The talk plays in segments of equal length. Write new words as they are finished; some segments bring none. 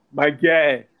My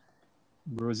guy.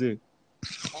 Brose.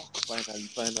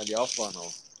 Finally, how far now?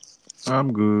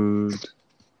 I'm good.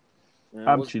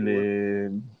 I'm What's good?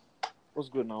 chilling. What's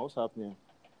good now? What's happening?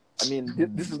 I mean,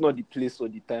 this is not the place or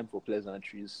the time for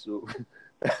pleasantries, so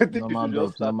I think we Normal should just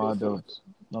dubs, start normal off. dubs.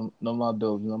 Normal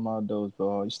dubs,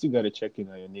 but you still gotta check in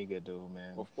on your nigga though,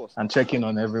 man. Of course. And checking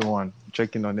on everyone.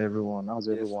 How's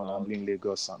Yes, everyone now. handling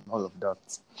Lagos and all of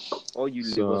that? All you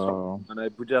Lagos and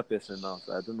Abuja person now,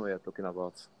 so I don't know what you're talking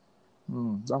about.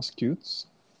 That's cute.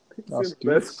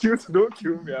 That's cute. Don't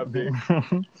kill me, I beg.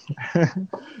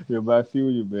 Yeah, but I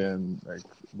feel you've been like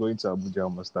going to Abuja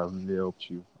must have really helped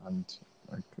you, and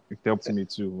like it helped me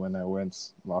too when I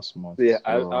went last month. Yeah, so,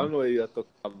 I don't know what you're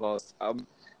talking about.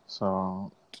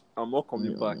 I'm not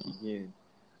coming back again.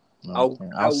 Okay.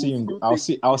 I'll see you in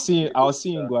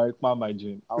Guaripa, my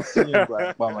dream. I'll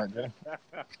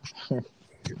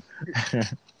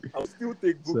still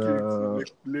take booking to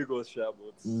Lagos, but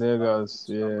Lagos,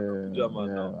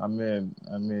 Now. I mean,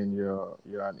 you're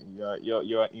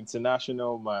an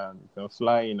international man. You can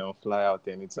fly in or fly out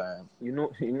anytime. You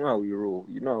know how we roll.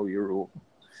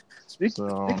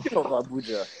 Speaking of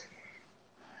Abuja.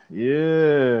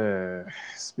 Yeah.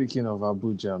 Speaking of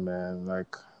Abuja, man,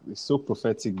 like it's so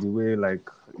prophetic the way like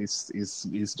it's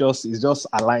just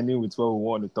aligning with what we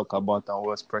want to talk about and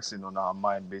what's pressing on our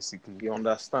mind basically. You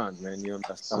understand, man.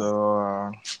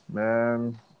 So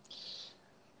man,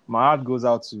 my heart goes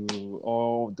out to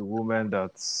all the women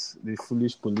that the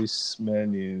foolish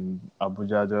policemen in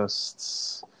Abuja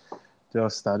just I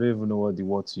don't even know what the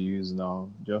word to use now.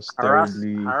 Just harass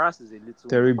is a little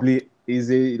terribly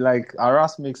easy. Like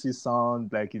harass makes it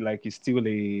sound like it's still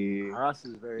a harass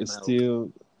is very it's mild. still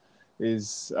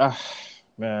is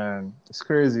man, it's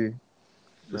crazy.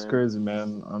 It's crazy,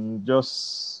 man. And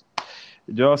just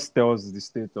tells the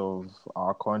state of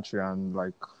our country and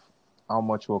like how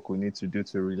much work we need to do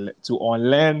to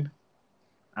unlearn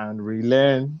and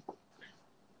relearn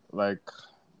like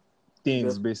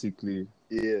things basically.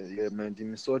 Yeah, man. The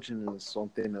misogyny is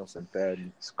something else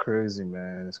entirely. It's crazy,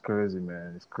 man. It's crazy.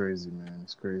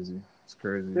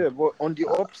 Yeah, but on the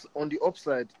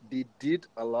upside, they did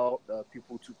allow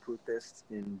people to protest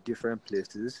in different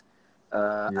places.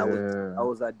 I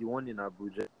was at the one in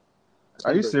Abuja.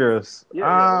 Are you serious?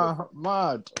 Yeah.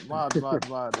 Mad. I'm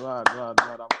clapping.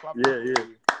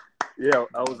 Yeah,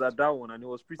 I was at that one and it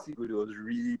was pretty good. It was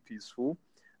really peaceful,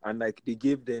 and like they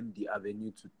gave them the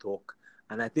avenue to talk.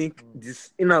 And I think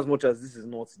this, in as much as this is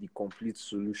not the complete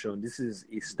solution, this is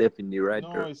a step in the right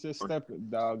direction. No, it's a step,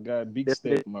 big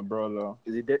step, my brother.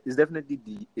 It's definitely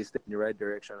a step in the right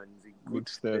direction, and it's a good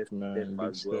step, man.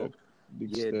 Big step.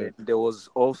 Then there was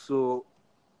one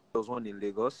in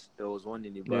Lagos, there was one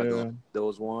in Ibadan, there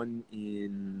was one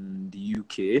in the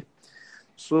UK.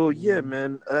 So yeah,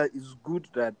 man, it's good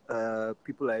that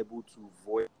people are able to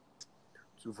voice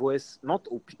not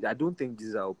I don't think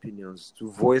these are opinions, to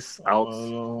voice out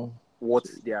what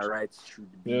their rights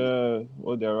should be. Yeah,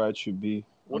 what their rights should be,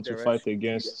 and to fight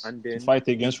against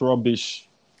rubbish.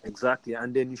 Exactly,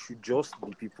 and then it should just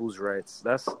be people's rights.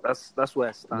 That's where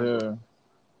I stand. Yeah.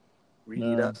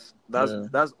 Really, that's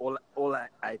all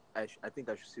I think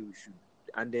I should say we should.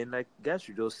 And then like guys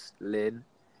should just learn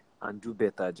and do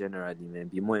better generally, man.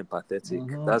 Be more empathetic.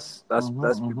 That's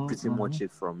pretty much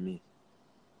it from me.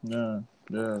 Yeah,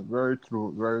 very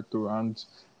true. And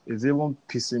it's even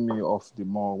pissing me off the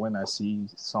more when I see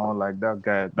someone like that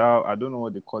guy. I don't know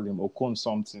what they call him, Okon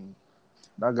something.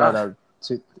 That guy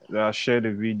that shared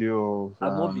a video of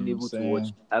I've not been able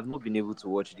to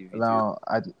watch the video. Now,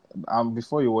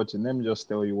 before you watch it, let me just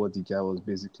tell you what the guy was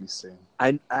basically saying.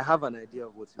 I have an idea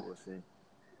of what he was saying.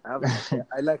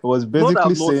 It was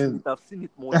basically saying I've seen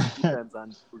it more than 2 times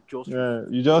and just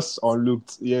you just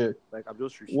unlooked. Yeah. Like I'm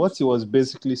just what he was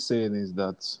basically saying is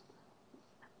that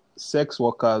sex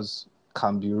workers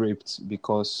can be raped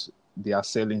because they are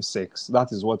selling sex.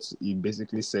 That is what he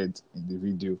basically said in the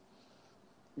video.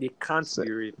 They can't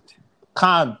be raped.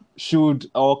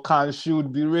 Should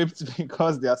be raped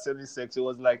because they are selling sex. It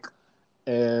was like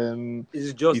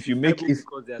it's just if you make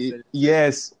because they are selling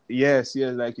yes,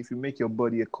 like if you make your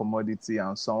body a commodity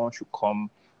and someone should come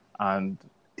and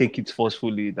take it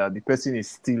forcefully, that the person is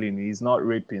stealing, he's not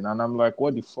raping. And I'm like,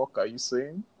 what the fuck are you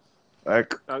saying? Like,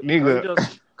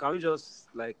 nigga. Can we just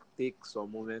like take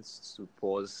some moments to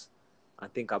pause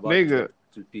and think about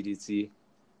stupidity,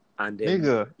 and then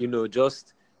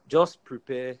just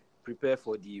prepare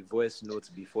for the voice notes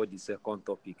before the second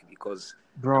topic, because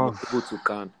I'm able to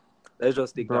can. Let's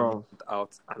just take that moment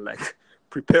out and like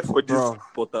prepare for this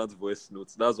important voice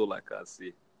notes. That's all I can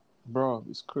say. Bro,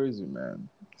 it's crazy, man.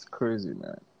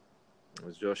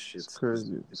 It's just shit. It's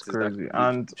crazy. It's crazy.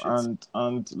 Exactly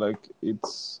And like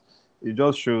it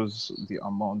just shows the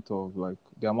amount of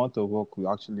work we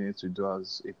actually need to do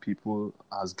as a people,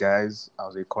 as guys,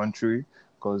 as a country.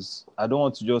 Because I don't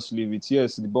want to just leave it.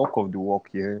 Yes, the bulk of the work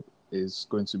here is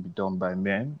going to be done by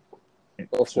men.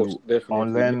 Of course, definitely.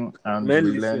 Unlearn and men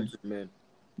relearn. Listen to men.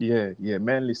 Yeah,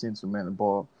 men listen to men.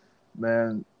 But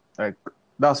man, like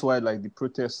that's why like the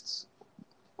protests,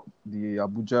 the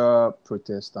Abuja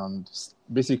protest, and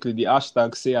basically the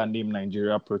hashtag Say Her Name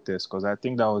Nigeria protest, because I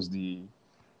think that was the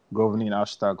governing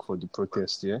hashtag for the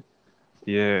protest.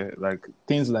 Yeah, like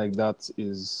things like that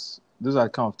those are the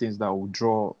kind of things that will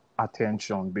draw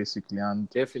attention basically. And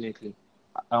definitely,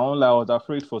 I was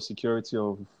afraid for security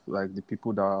of like the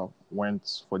people that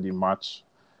went for the march,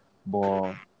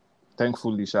 but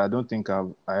thankfully, I don't think I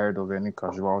heard of any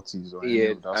casualties or any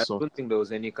of that sort. I don't think there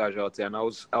was any casualty, and I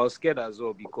was scared as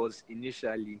well because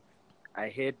initially I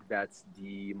heard that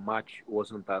the match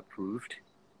wasn't approved.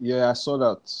 Yeah, I saw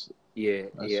that. I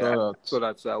saw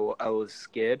that. So I was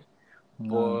scared,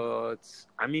 but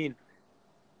I mean,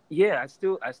 I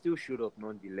still showed up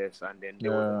nonetheless, and then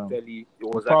I'm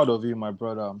proud of you, my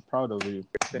brother. I'm proud of you.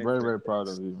 Very, very proud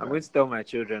of you. I'm going to tell my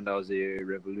children that I was a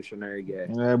revolutionary guy.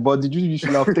 Yeah, but you should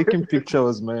have taken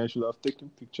pictures, man. You should have taken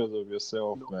pictures of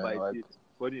yourself, man. I did.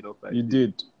 Funny enough, you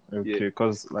did. Okay,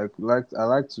 because I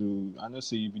know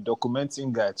say you be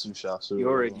documenting guy too, Sha. So you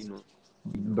already know.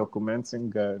 Documenting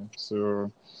guy.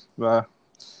 So, but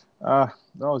that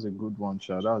was a good one,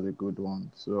 Sha. That was a good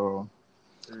one. So,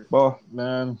 but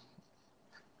man,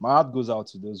 my heart goes out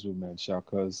to those women, Sha,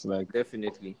 because like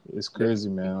definitely it's crazy,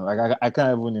 man. Like I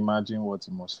can't even imagine what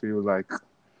it must feel like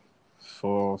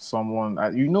for someone.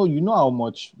 You know how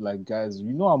much, like, guys,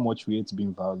 you know how much we hate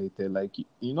being violated. Like,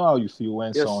 you know how you feel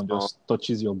when someone just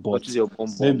touches your butt. Touches your bum.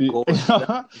 Maybe,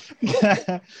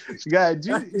 guy,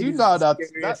 do you know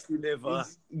that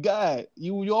guy?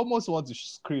 You almost want to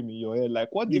scream in your head,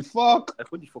 like, what the fuck?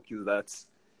 Like, what the fuck is that?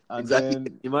 And exactly.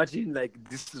 Then, imagine like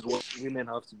this is what women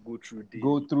have to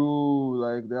go through.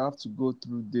 Like they have to go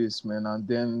through this, man. And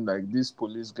then like these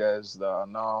police guys that are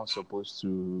now supposed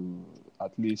to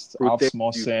at least have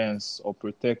small sense or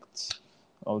protect,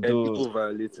 although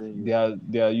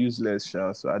they are useless,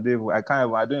 Sha. So I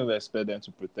don't even expect them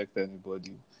to protect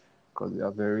anybody because they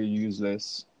are very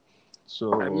useless.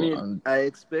 So I mean, I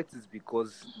expect it's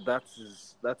because that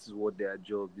is what their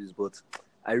job is, but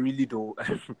I really don't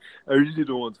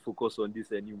want to focus on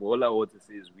this anymore. All I want to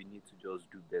say is we need to just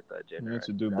do better, generally. We need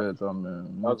to do better,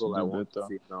 man. That's all I want to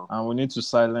say now. And we need to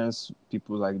silence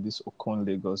people like this Okon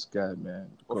Lagos guy, man.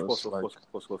 Because of course.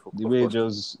 The way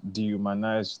just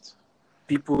dehumanized.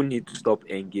 People need to stop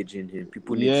engaging him.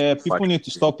 People need to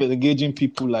stop engaging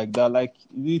people like that. Like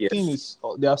the thing is,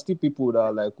 there are still people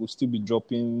that like will still be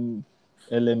dropping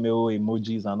LMAO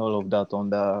emojis and all of that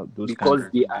under those because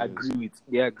they agree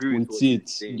with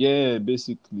it. Yeah,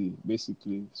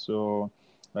 basically. So,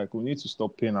 like, we need to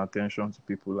stop paying attention to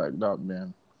people like that,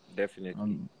 man.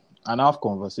 Definitely. And have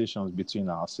conversations between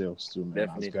ourselves too, man.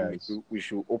 Definitely, as guys. We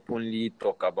should openly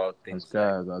talk about things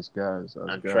as guys,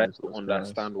 and try to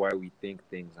understand why we think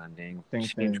things and then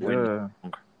change when.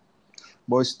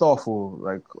 But it's tough,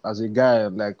 like as a guy,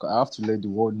 like I have to let the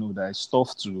world know that it's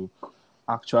tough to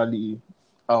actually.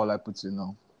 How will I put it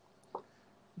now?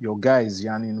 Your guy is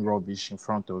yarning rubbish in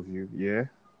front of you,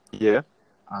 yeah,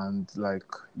 and like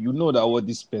you know that what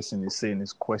this person is saying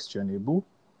is questionable,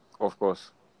 of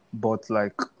course, but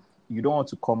like you don't want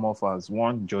to come off as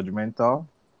one judgmental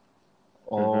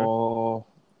or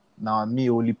now me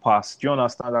only pass. Do you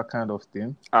understand that kind of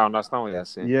thing? I understand what you're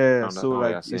saying. Yeah, so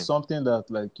like it's something that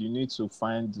like you need to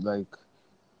find like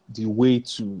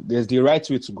there's the right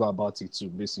way to go about it too,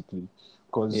 basically.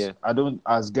 Because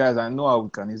as guys, I know how we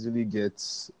can easily get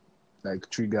like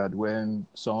triggered when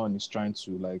someone is trying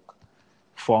to like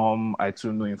form I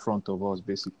don't know in front of us,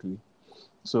 basically.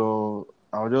 So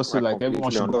I'll just say like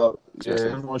everyone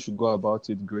should go about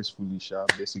it gracefully, Sha.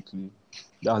 Basically,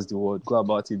 that's the word. Go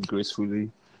about it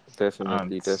gracefully.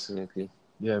 Definitely.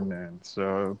 Yeah, man.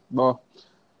 So, well,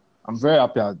 I'm very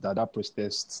happy that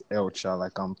protest held, Sha.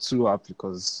 Like I'm too happy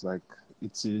because like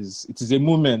it is a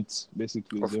moment,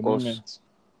 basically. Of course.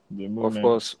 Of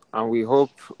course, and we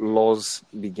hope laws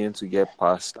begin to get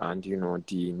passed and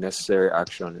the necessary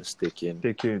action is taken.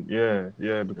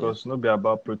 Because not be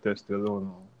about protest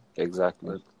alone.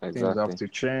 Exactly. Things have to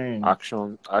change.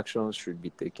 Actions should be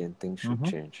taken. Things should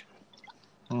change.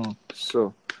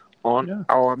 So, on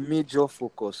our major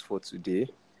focus for today,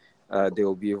 there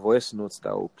will be a voice note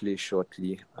that will play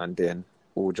shortly, and then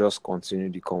we'll just continue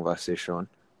the conversation.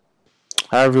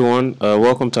 Hi everyone,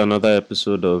 welcome to another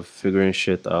episode of Figuring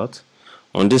Shit Out.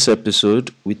 On this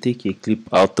episode, we take a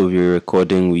clip out of a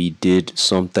recording we did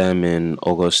sometime in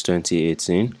August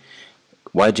 2018.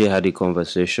 YJ had a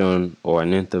conversation or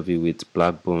an interview with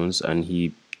Black Bones, and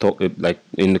he talked, like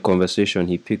in the conversation,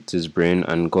 he picked his brain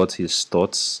and got his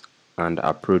thoughts and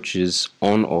approaches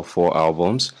on or for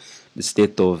albums, the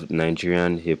state of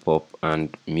Nigerian hip hop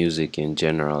and music in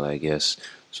general, I guess.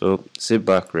 So sit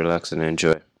back, relax, and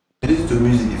enjoy. Listen to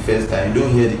music the first time, you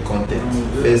don't hear the content.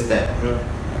 First time.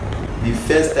 The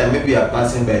first time, maybe you are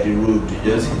passing by the road, you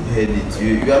just heard it.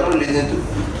 You are not listening to.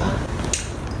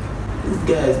 This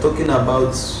guy is talking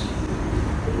about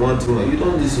one thing. You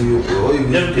don't listen. All you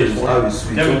listen to is how it's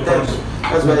sweet. Sometimes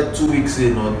that's why 2 weeks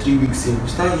in or 3 weeks in, you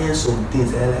start hearing some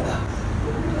things. And like,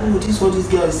 oh, this is what this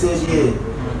guy said here.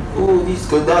 Oh, this,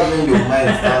 because that's when your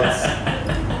mind starts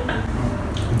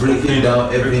breaking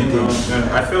down everything.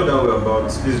 I feel that way about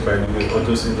this, by the way,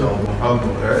 Autosyn's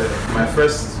album. My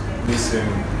first listen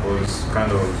was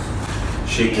kind of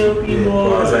shaky.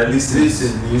 But as I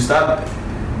listen, you start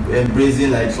embracing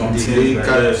like the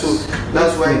lyrical. So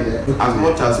that's why, as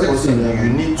much as possible, you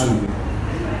need to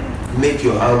make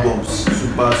your albums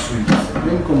super sweet,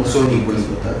 sonically.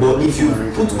 But if you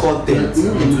put content,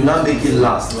 it will not make it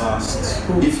last.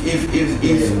 If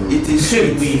it is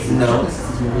sweet now,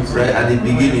 right at the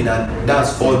beginning, and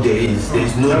that's all there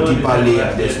is no deeper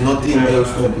layer. There's nothing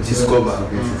else to discover.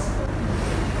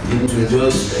 It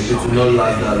will not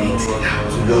last that long. It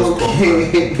will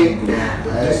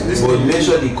just come. But make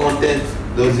sure the content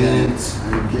doesn't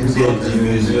get the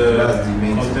music. That's the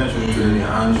main thing.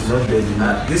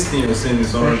 And this thing you're saying is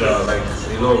something that like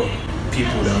a lot of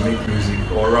people that make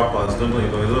music or rappers don't know. A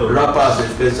lot of rappers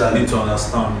especially need to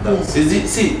understand that.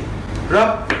 See,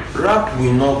 rap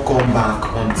will not come back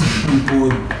until people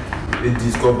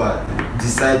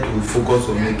decide to focus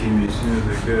on making music.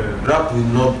 Rap will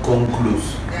not come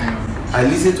close. I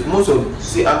listen to most of.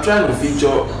 See, I'm trying to feature.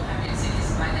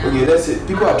 Okay, let's say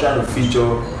people are trying to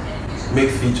make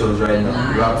features right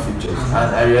now, rap features,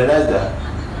 and I realized that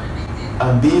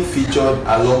I'm being featured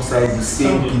alongside the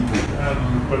same people.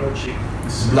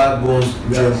 Black Bones,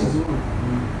 Dremo,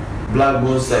 Black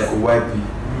Bones, Psycho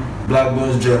YP, Black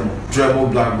Bones,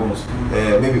 Dremo, Black Bones,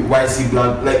 maybe YC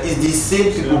Black. Like it's the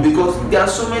same people because there are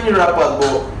so many rappers,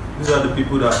 but these are the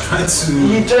people that are trying to.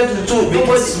 He tried to do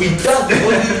because that's the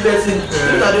only person.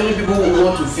 Those are the only people who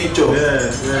want to feature.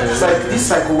 It's like this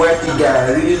Psycho YP guy. I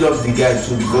really love the guy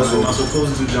too because of. I'm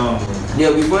supposed to jump.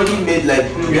 Yeah, we've already made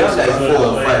we have like 4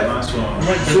 or 5. So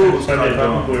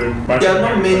there are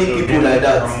not many people like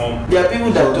that. There are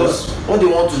people that just all they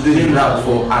want to do is rap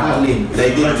for acclaim.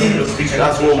 Like they think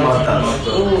that's what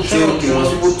matters. Say okay, once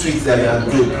people tweet that you are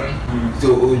dope, so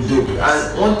dope. And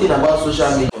one thing about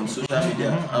social media,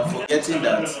 I'm forgetting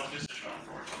that.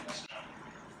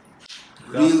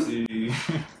 You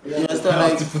understand?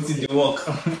 Like to put in the work.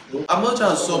 I'm not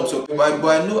trying to sum up, but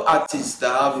I know artists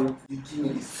that have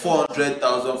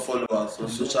 400,000 followers on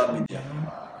social media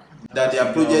that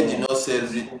their project did not sell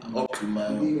up to my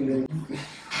own.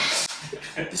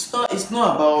 It's not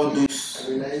about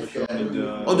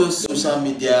all those social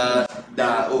media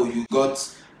that you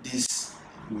got this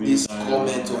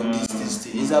comment on this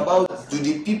thing. It's about do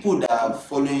the people that are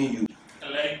following you.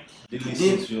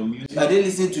 Are they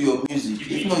listening to your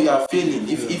music? If not, you are failing.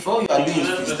 If all you are doing is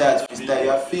freestyle, you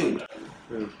are failed.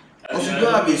 Because you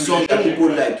don't have a song that people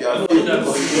like, you are failed.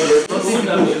 Because there's nothing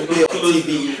people play on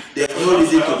TV, there's no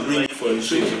reason to bring it for a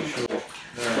show.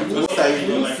 What are you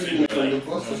doing?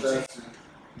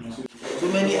 So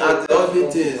many artists, all the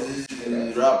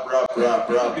things, rap on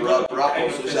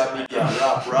social media,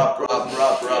 rap.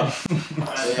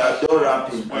 And you are done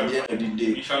rapping at the end of the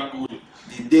day.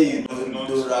 The day you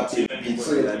don't rap it,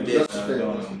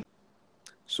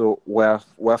 So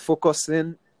we're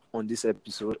focusing on this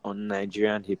episode on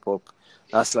Nigerian hip hop.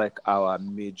 That's like our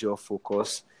major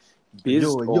focus. Hip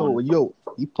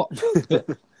hop.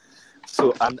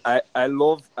 So and I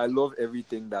love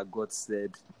everything that God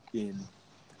said in,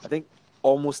 I think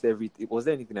almost everything. Was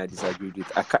there anything I disagreed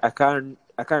with? I can't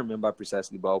remember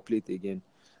precisely, but I'll play it again.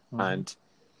 Mm-hmm. And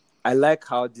I like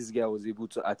how this guy was able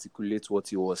to articulate what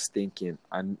he was thinking,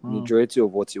 and majority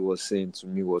of what he was saying to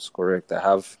me was correct. I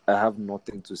have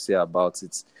nothing to say about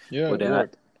it. Yeah, but then I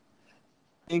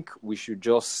think we should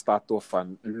just start off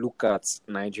and look at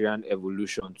Nigerian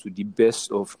evolution to the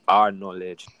best of our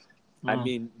knowledge. I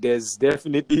mean, there's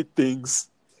definitely things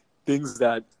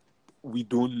that we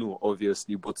don't know,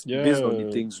 obviously, but based on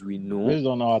the things we know, based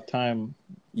on our time.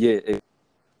 Yeah.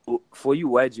 For you,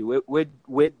 YG,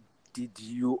 where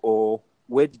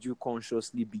did you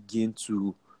consciously begin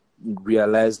to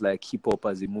realize like hip hop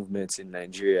as a movement in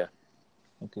Nigeria?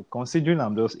 Okay, considering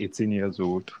I'm just 18 years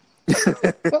old,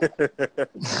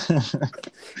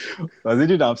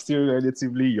 Considering I'm still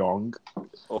relatively young.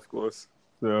 Of course.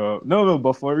 So no,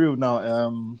 but for real now,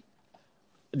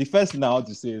 the first thing I want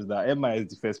to say is that Emma is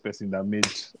the first person that made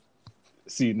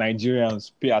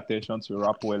Nigerians pay attention to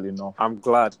rap well enough. I'm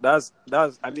glad. That's.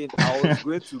 I mean, I was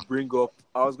going to bring up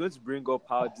how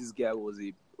this guy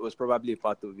was probably a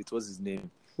part of it. What's his name?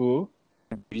 Who?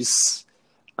 Beast.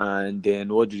 And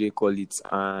then what do they call it?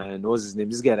 And what's his name?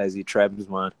 This guy that is a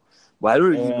tribesman. But I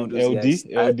don't really know those LD?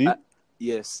 guys. LD?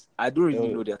 Yes, I don't really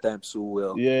know their time so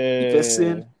well. Yeah.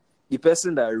 The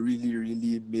person that really,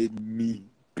 really made me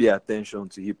pay attention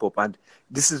to hip hop, and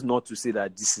this is not to say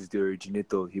that this is the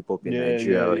originator of hip hop in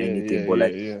Nigeria or anything, but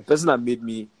the person that made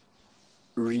me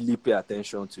really pay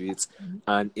attention to it,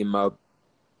 and in my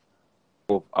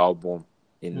pop album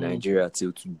in Nigeria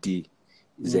till today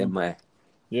is MI.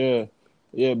 Yeah,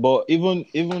 but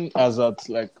even as at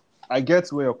like, I get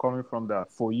where you're coming from.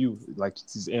 That for you, like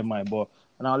it is MI, but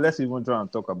now let's even try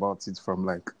and talk about it from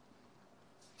like.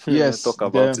 Yes, talk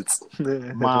about it.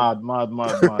 Mad.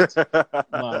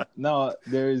 Now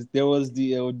there was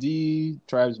the LD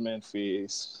tribesman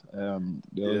phase. There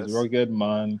was Rugged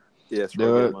Man. Yes,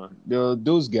 There were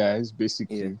those guys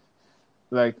basically. Yeah.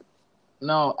 Like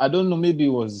now, I don't know.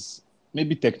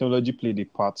 Maybe technology played a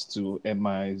part to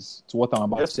MI's to what I'm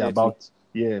about to say about.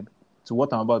 Yeah, to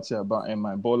what I'm about to say about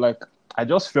MI. But like, I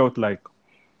just felt like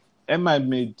MI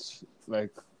made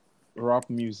like rap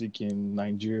music in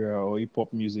Nigeria or hip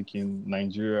hop music in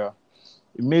Nigeria.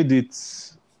 It made it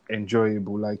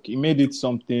enjoyable. Like it made it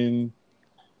something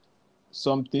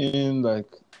like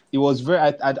it was very.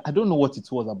 I don't know what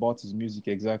it was about his music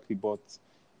exactly, but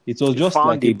it was just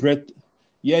like a breath.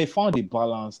 Yeah, he found a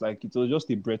balance. Like it was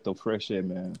just a breath of fresh air,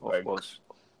 man. Of course,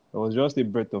 it was just a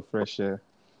breath of fresh air.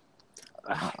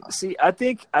 See, I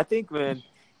think, man,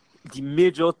 the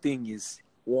major thing is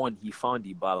one, he found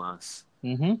the balance.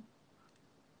 Mm-hmm.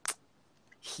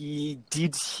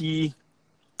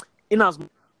 In as much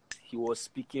as he was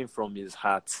speaking from his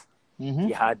heart,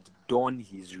 he had done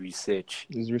his research.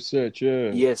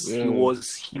 Yeah. Yes,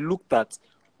 he looked at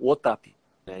what are people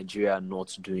in Nigeria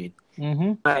not doing.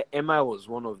 Emma was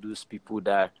one of those people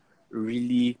that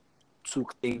really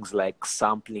took things like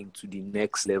sampling to the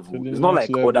next level. It's not like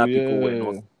other people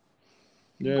were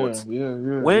not.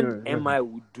 When Emma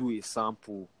would do a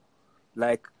sample,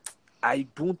 like, I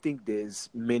don't think there's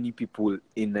many people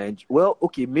in Nigeria. Well,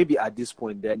 okay, maybe at this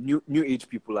point, there new age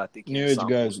people are taking new age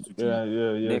samples guys to the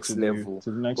next level.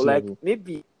 To the next but like level.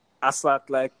 maybe as at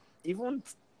like even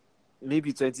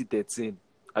maybe 2013,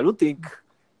 I don't think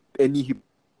any hip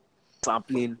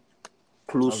sampling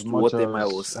close to what Emma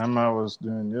was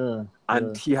doing.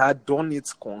 And he had done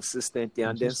it consistently,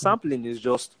 and then sampling is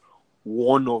just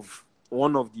one of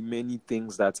the many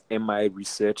things that MI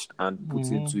researched and put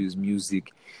into his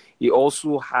music. He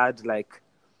also had like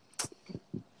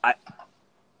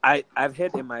I've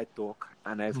heard MI talk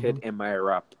and I've heard MI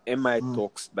rap. MI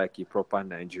talks like a proper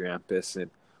Nigerian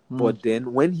person. But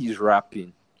then when he's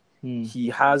rapping, he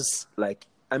has like,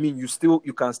 I mean, you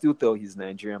can still tell he's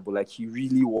Nigerian, but like he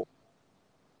really wants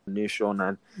nation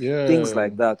and things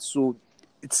like that. So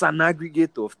it's an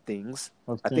aggregate of things.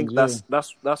 I think that's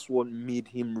what made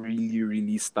him really,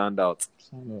 really stand out.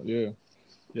 Yeah.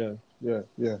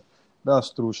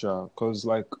 That's true, Sha. Because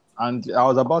like, and I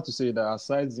was about to say that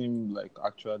aside him like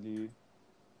actually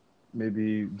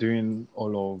maybe doing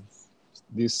all of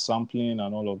this sampling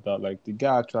and all of that, like the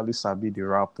guy actually sabi the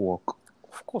rap work.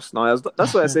 Of course, now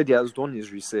that's why I said he has done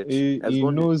his research. He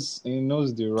knows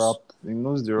the rap. He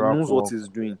knows the rap. He knows what he's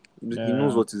doing. He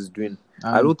knows what he's doing.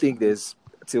 And I don't think there's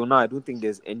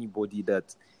anybody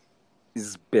that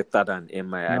is better than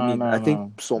MI. I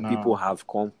think some people have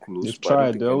come close.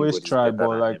 They always try,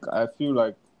 but like I feel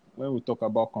like when we talk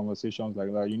about conversations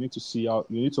like that, you need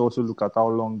to also look at how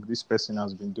long this person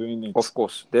has been doing it. Of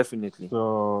course, definitely.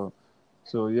 So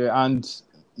yeah, and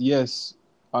yes,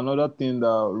 another thing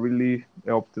that really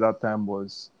helped that time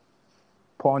was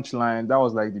punchline. That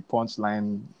was like the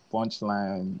punchline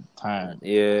time.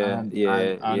 And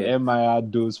MI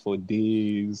had those for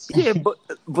days. Yeah,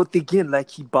 but again, like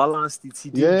he balanced it. He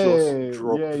didn't just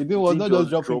drop. Yeah, he was not just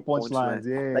dropping punchlines.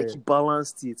 Yeah, like he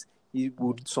balanced it. He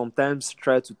would sometimes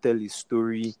try to tell his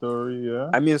story. Yeah.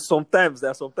 I mean, sometimes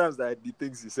that the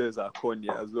things he says are corny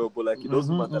as well, but like it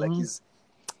doesn't matter. Like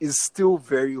is still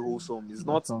very wholesome. It's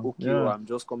not I'm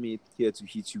just coming here to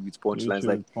hit you with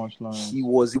punchlines. He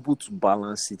was able to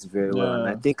balance it very well, and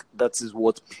I think that is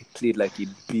what played like a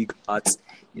big part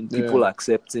in people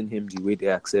accepting him the way they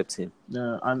accept him.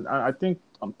 Yeah, and I think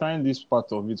I'm tying this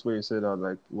part of it where you said that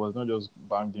like it was not just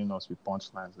banging us with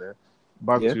punchlines there.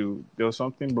 back to there was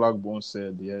something Black Bone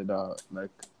said that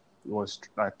like it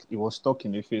was stuck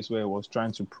in the face where it was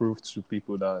trying to prove to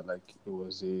people that like it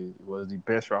was the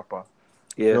best rapper.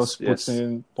 Just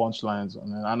putting punchlines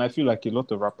on it. And I feel like a lot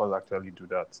of rappers actually do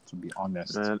that, to be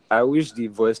honest. And I wish the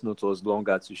voice note was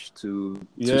longer to so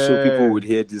people would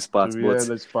hear this part.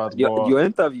 Your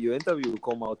interview will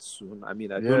come out soon. I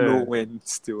mean, I don't know when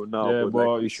still now, but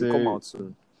like, it should come out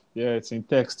soon. Yeah, it's in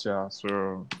text,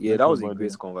 so yeah, that was a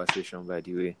great conversation, by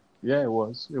the way. Yeah, it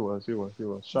was.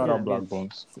 Shout out Black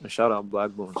Bones. Shout out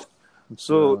Black Bones.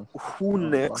 So, who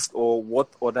next, or what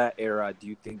other era do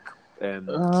you think came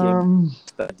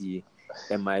after the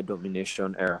MI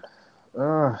domination era?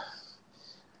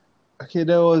 Okay,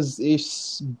 there was a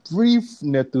brief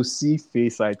Neto C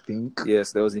phase, I think.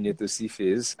 Yes, there was a Neto C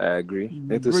phase. I agree.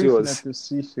 Neto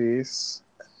C phase.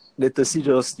 Neto C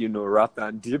just, rapped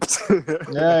and dipped.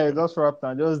 Yeah, he just rapped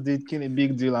and just did King a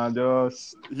big deal and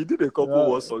just... He did a couple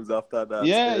more songs after that.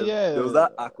 Yeah. There was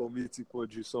that Akomiti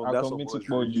Poju song. Akomiti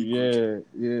Poju,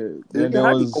 yeah. Then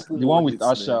there was the one with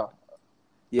Asha.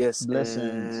 Yes.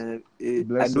 Blessings. I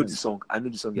know the song.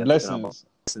 Blessings.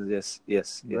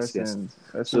 Yes. Blessings.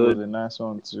 So was a nice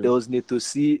one too. There was Neto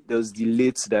C. There was the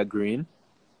late Da Green.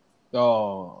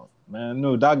 Oh man,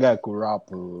 no, that guy could rap.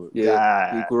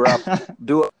 Yeah, he could rap.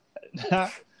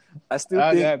 I still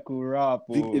that think guy could rap.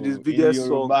 In his biggest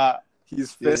song,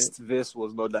 his first verse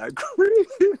was not that great.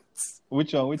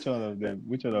 Which one of them?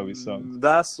 Which one of his songs?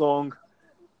 That song,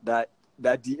 that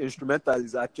the instrumental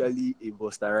is actually a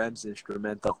Busta Rhymes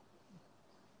instrumental.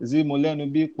 Is it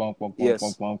Molenu Big? Yes.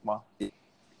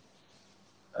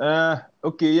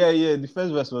 Okay, yeah. The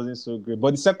first verse wasn't so great,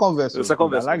 but the second verse was good.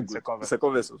 I like the second verse.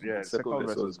 Second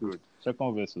verse was good.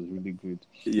 Second verse was really good.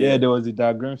 Yeah, there was the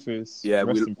diagram face. Yeah,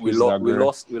 we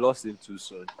lost him too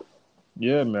soon.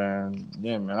 Yeah, man.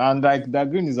 And like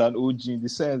Dagreen is an OG in the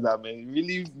sense that man, he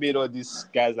really made all these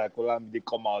guys like Olamide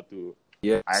come out to.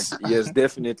 Yes,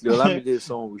 definitely. Olamide is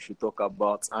someone we should talk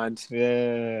about. And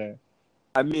yeah,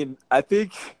 I mean, I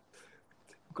think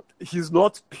he's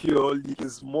not purely,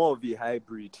 he's more of a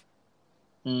hybrid.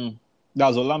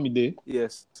 That's Olamide.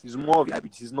 Yes, he's more of a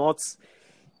hybrid. He's not,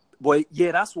 but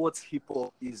yeah, that's what hip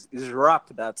hop is rap.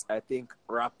 That I think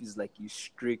rap is like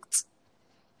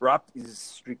rap is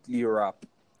strictly rap.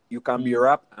 You can be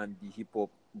rap and be hip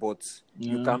hop, but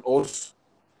you can also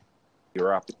be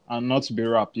rap and not be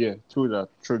rap. Yeah, true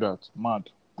that. Mad.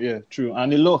 Yeah, true.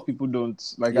 And a lot of people don't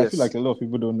like. Yes. I feel like a lot of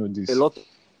people don't know this. A lot.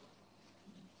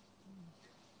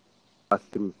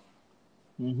 Through.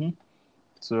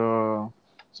 So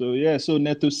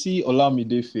Neto C,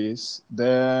 Olamide face,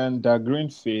 then Da Green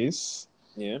face.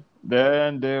 Yeah.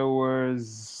 Then there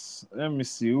was, let me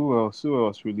see who else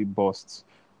really bust.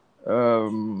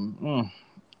 I'm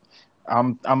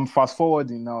fast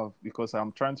forwarding now because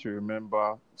I'm trying to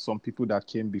remember some people that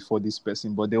came before this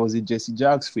person, but there was a Jesse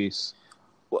Jaggs face.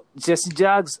 Well, Jesse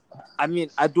Jaggs, I mean,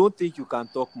 I don't think you can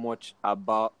talk much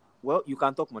about. Well, you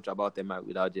can talk much about MI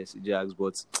without Jesse Jaggs,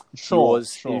 but he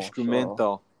was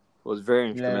instrumental. He was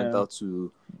very instrumental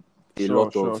to a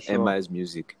lot of MI's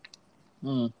music.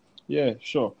 Yeah,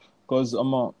 sure. Because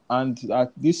and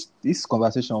this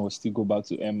conversation will still go back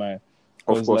to MI.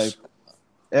 Of course.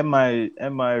 Like MI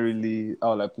really,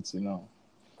 how will I put it now?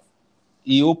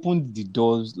 He opened the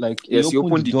doors. Like he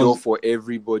opened the door for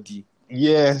everybody.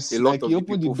 Yes, a lot of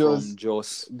people from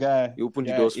Jos. He opened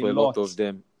the doors for a lot of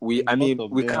them. We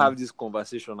can't have this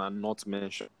conversation and not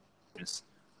mention. Yes.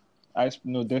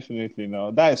 No, definitely no.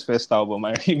 That is first album.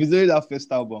 If it's only that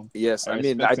first album. Yes, I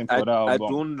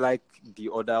don't like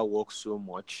the other work so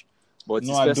much. But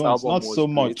his first album not was so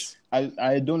great. much.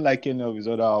 I don't like any of his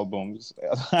other albums.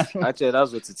 Actually,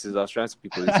 that's what it is. I was trying to be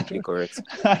politically correct.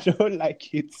 I don't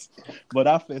like it. But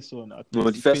that first one,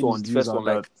 the first one,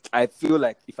 like I feel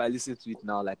like if I listen to it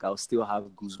now, like I'll still have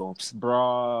goosebumps.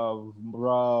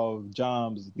 Bro,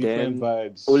 jams, different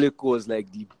vibes. Oleko was like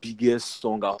the biggest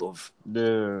song out of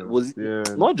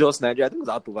not just Nigeria, I think it was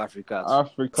out of Africa.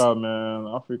 Africa, man.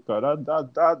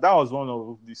 That was one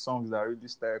of the songs that really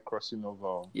started crossing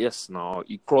over. Yes, no,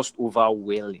 it crossed over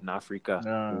well in Africa.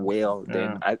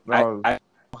 Then I don't know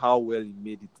how well he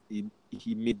made it.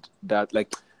 He made that,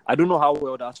 like, I don't know how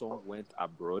well that song went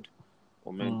abroad.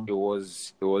 Oh man, it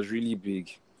was really big.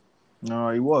 No,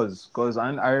 it was, because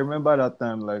I remember that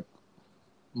time, like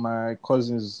my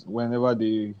cousins, whenever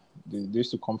they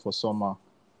used to come for summer,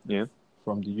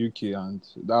 from the UK, and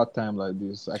that time like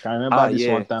this, I can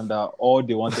remember one time that all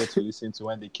they wanted to listen to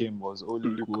when they came was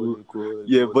Oleko.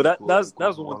 Yeah, but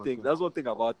that's one thing. That's one thing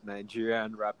about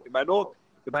Nigerian rap. It might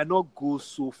not go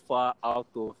so far out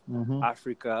of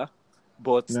Africa,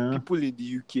 but people in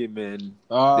the UK, man,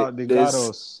 they got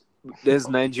us. There's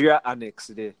Nigeria annex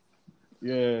there.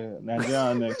 Yeah,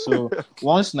 Nigeria next. So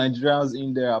once Nigerians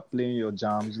in there are playing your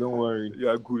jams, don't worry. You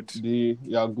are good.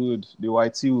 You are good. The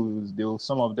YT will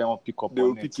some of them will pick up. They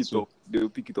will pick it up. They will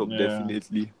pick it up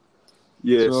definitely.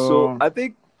 Yeah. So I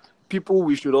think people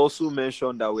we should also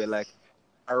mention that were like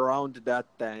around that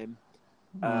time.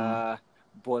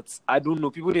 But I don't know.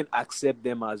 People didn't accept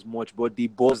them as much, but they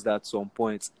buzzed at some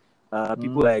point.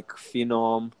 People like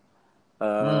Phenom,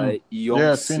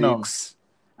 Young Six.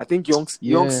 I think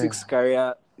Young Six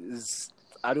career is.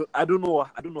 I don't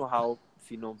know how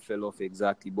Phenom fell off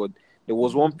exactly, but there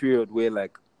was one period where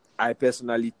like I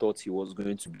personally thought he was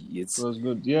going to be it. It was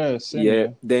good. Yeah.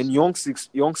 Here. Then Young Six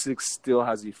still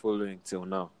has a following till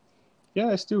now.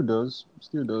 Yeah, it still does.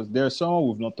 There's someone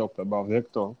we've not talked about,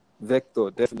 Vector,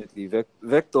 definitely.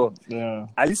 Vector. Yeah.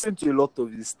 I listened to a lot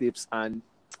of his tapes and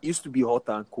it used to be hot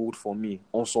and cold for me.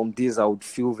 On some days, I would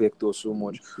feel Vector so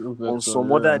much. On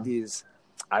some other days,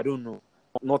 I don't know.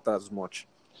 Not as much.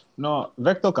 No,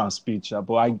 Vector can speak,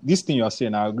 but this thing you're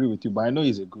saying, I agree with you, but I know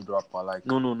he's a good rapper. Like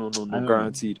No.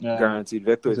 Guaranteed.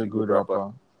 Vector is a good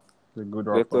rapper. He's a good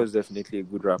rapper. Vector is definitely a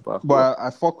good rapper. But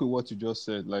I fuck with what you just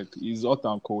said. Like, he's hot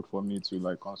and cold for me too.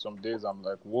 Like, on some days, I'm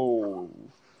like, whoa.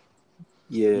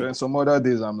 Yeah. Then some other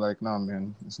days I'm like, nah,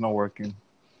 man, it's not working.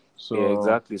 So yeah,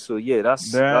 exactly. So yeah, that's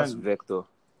Vector.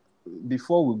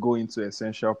 Before we go into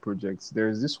essential projects, there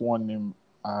is this one name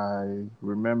I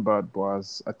remembered,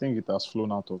 but I think it has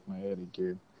flown out of my head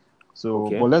again. So,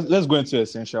 but let's go into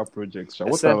essential projects.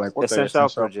 What are essential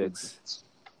projects?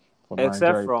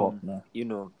 Except from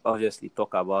obviously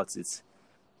talk about it.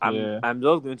 I'm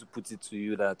just going to put it to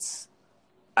you that.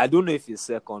 I don't know if it's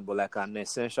second, but like an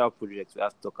essential project we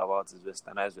have to talk about is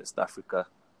Westernized West Africa.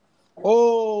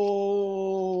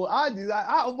 Oh, there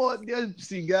are people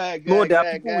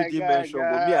we didn't mention,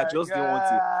 but me, I just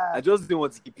didn't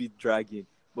want to keep it dragging.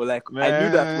 But like, man. I knew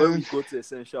that when we go to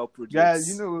essential projects,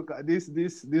 guys,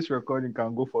 this recording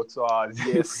can go for 2 hours.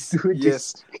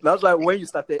 Yes. That's why when you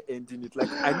started ending it,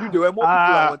 like I knew there were more people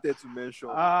I wanted to mention,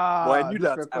 but I knew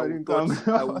that I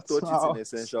would touch it in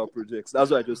essential projects.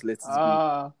 That's why I just let it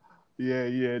be.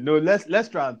 Yeah. No, let's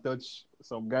try and touch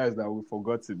some guys that we've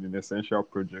forgotten in essential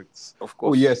projects. Of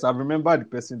course. Oh yes, I remember the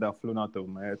person that flown out of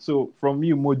my head. So from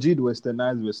you, Mojid,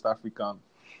 Westernized West African.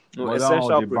 No,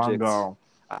 essential projects.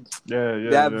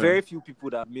 There are very few people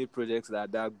that made projects that are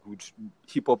that good,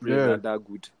 hip hop projects that are that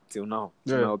good till now,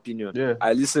 in my opinion. Yeah.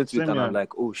 I listened to it and I'm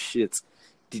like, oh shit,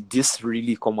 did this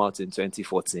really come out in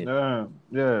 2014? Yeah.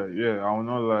 I will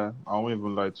not lie. I won't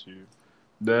even lie to you.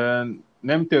 Then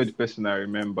let me tell you the person I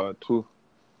remembered. Who?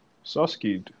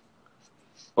 Soskid.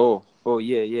 Oh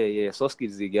yeah. Soskid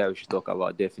is the guy we should talk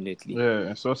about, definitely.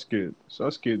 Yeah, Soskid,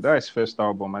 that is first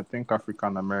album. I think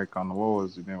African American. What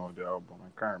was the name of the album? I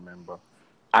can't remember.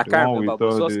 I can't remember,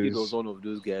 but Soskid was one of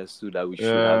those guys too that we should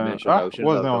have mentioned. What's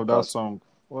the name of that song?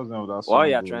 While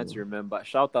you're trying to remember,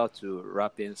 shout out to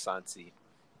Rapping Santi,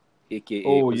 aka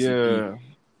yeah,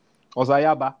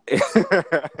 Ozayaba.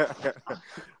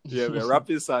 Yeah, but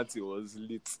Rapping Santi was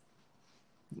lit.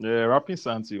 Yeah, Rapping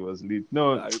Santi was lit.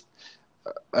 No,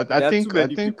 I think there are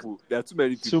too many people. That's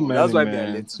why too many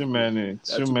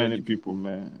people,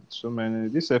 man. So many.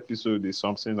 This episode is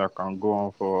something that can go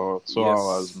on for 2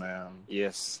 hours, man.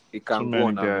 Yes, it can go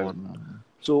on and on. Man.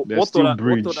 So what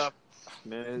other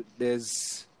man?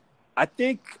 There's, I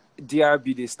think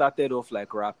DRB they started off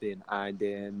like rapping, and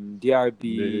then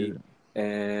DRB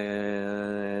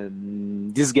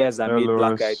and these guys that made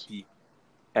Black Eyed P.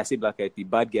 I say Black Eyed P,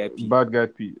 Bad Guy P.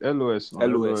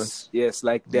 LOS. Yes,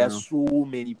 like there are so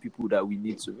many people that we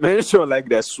need to mention. Like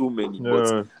there's so many,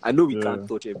 but I know we can't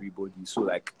touch everybody. So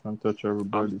like, can't touch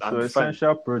everybody. So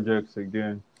essential projects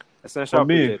again.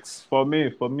 Projects. For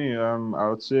me, I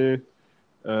would say,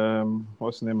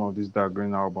 what's the name of this Dark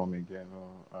Green album again?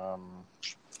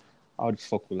 How the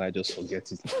fuck will I just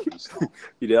forget it?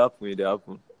 It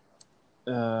happened.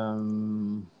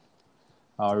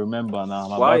 I'll remember now.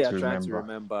 While you're trying to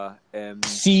remember,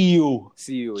 CEO,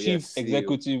 Chief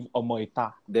Executive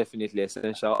Omoita. Definitely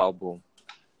essential album.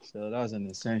 So that's an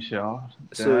essential.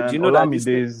 So do you know that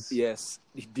yes,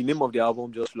 the name of the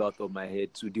album just flew out of my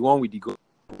head too. The one with the Gunman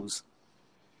Pose.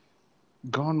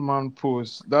 Gunman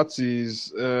Pose. That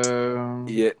is.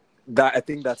 That I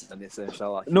think that's an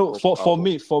essential. No, for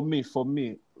me,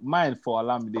 mine for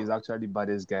Olamide is actually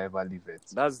Baddest Guy Ever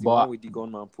Lived. That's the one with the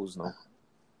Gunman Pose now.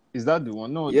 Is that the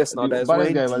one? No. Yes, now there's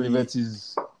Baddest Guy Ever Lived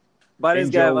is.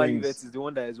 Baddest Guy Ever Lived is the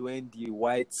one that is wearing the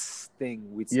white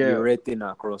thing with the red thing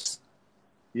across.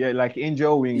 Yeah, like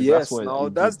Angel Wings. Yes,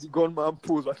 that's the Gunman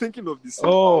Pose. I'm thinking of the same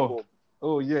album.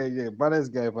 Oh yeah.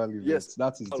 Baddest Guy Ever Lived. Yes,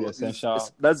 That is the essential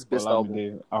that's best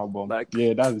album. album. Like,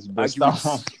 Yeah, that is best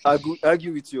album.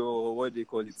 Argue with your, what they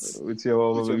call it, with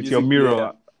your music mirror.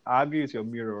 player. Argue with your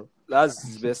mirror. That's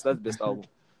his best. That's best album.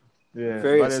 Yeah,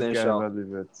 Very Baddest Guy essential. Ever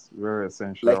Lived. Very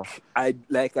essential. I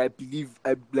believe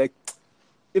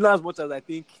in as much as I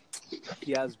think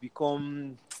he has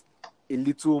become a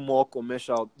little more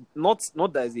commercial. Not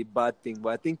that it's a bad thing, but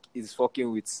I think it's fucking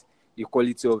with the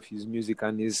quality of his music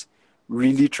and is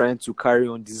really trying to carry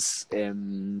on this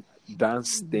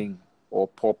dance thing or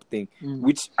pop thing,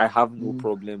 which I have no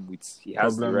problem with. He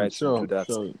has the right to do that.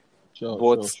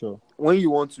 Sure. When you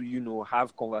want to,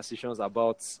 have conversations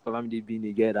about Olamide being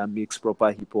a guy that makes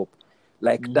proper hip hop,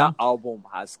 that album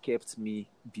has kept me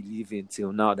believing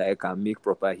till now that I can make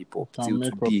proper hip hop.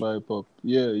 Hip hop.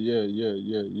 Yeah.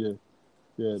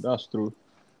 Yeah, that's true.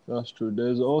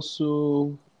 There's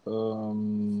also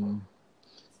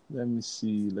let me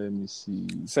see.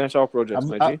 Essential Project,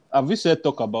 have we said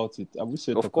talk about it? Have we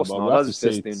said of talk course, about no, that's the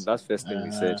first thing. That's first thing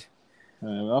we said.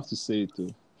 We have to say it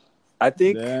too. I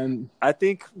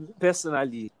think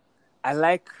personally, I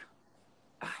like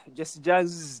Jesse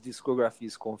Jazz's discography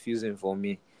is confusing for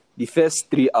me. The first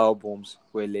 3 albums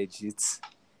were legit.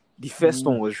 The first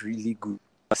one was really good.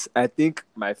 I think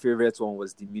my favorite one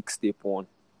was the mixtape one,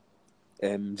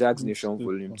 Jags Nation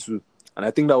Volume 2. And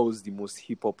I think that was the most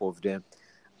hip-hop of them.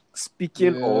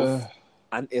 Speaking of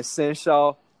an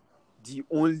essential, the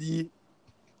only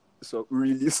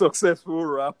really successful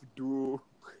rap duo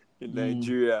in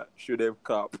Nigeria, Show Them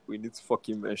Cap. We need to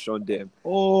fucking mention them.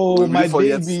 Oh, my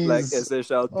babies.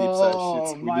 Essential tips and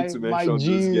shit. We need to mention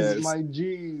those guys. My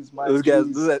G's.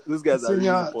 Those guys are really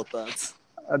important.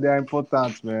 They are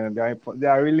important, man. They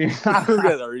are really. Those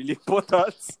guys are really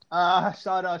important.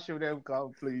 Shout out Show Them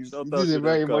Cap, please. This is a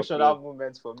very emotional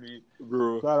moment for me,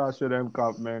 bro. Shout out Show Them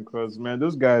Cap, man, because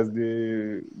those guys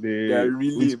they are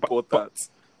really important.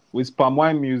 With palm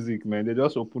wine music, man, they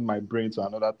just opened my brain to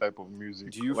another type of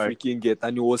music. Do you freaking get?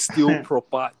 And it was still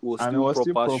proper. It was still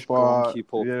proper strong hip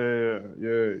hop. Yeah.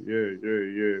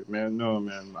 Man, no,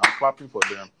 man, I'm clapping for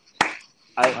them.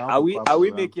 Are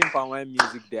we making palm wine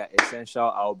music their essential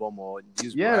album or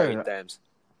these Buhari times?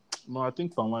 No, I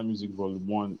think palm wine music Volume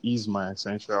 1 is my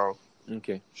essential.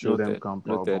 Okay, Show Them Camp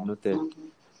album. Noted.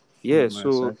 Yeah,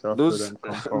 so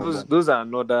those are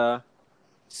another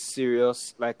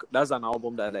serious, that's an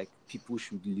album that people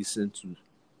should listen to.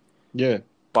 Yeah,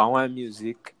 palm wine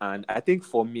music, and I think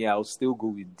for me I'll still go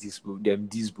with these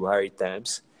Buhari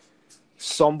times.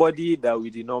 Somebody that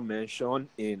we did not mention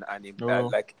in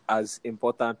as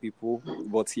important people,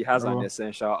 but he has an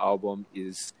essential album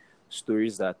is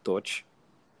Stories That Touch.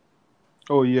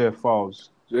 Oh yeah,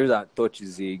 Falls. Stories That Touch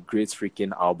is a great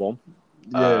freaking album.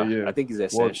 Yeah. I think it's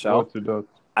essential.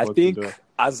 I think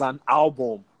as an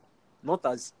album, not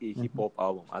as a hip hop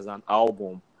album, as an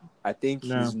album, I think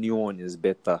his new one is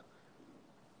better.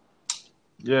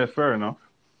 Yeah, fair enough.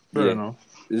 Fair enough.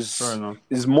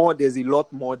 It's more. There's a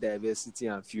lot more diversity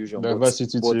and fusion.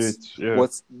 Diversity to it, yeah.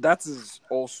 But that is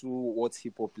also what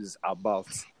hip hop is about.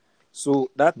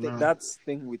 So that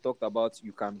thing we talked about,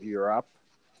 you can be rap,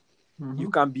 you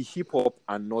can be hip hop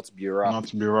and not be rap.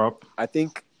 Not be rap. I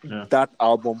think that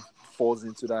album falls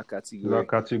into that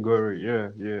category.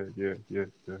 Yeah.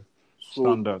 So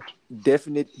standard.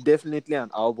 Definitely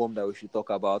an album that we should talk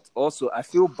about. Also, I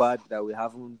feel bad that we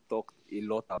haven't talked a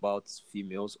lot about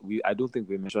females. I don't think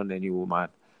we mentioned any woman.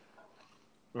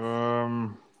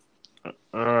 And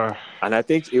I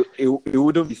think it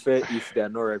wouldn't be fair if they are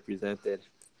not represented.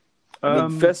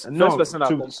 First person that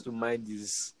comes to mind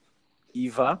is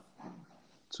Eva.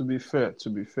 To be fair,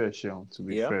 Sean. To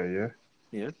be fair,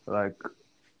 yeah.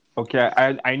 Okay,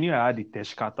 I knew I had the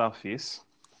Teshkata face.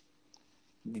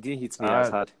 It didn't hit me as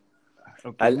hard.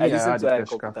 Okay, I listened to her a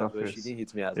couple times, but she didn't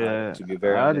hit me as hard. hard. To be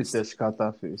very honest, I had the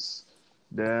Teshkata face.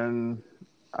 Then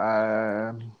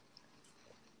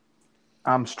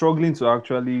I'm struggling to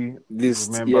actually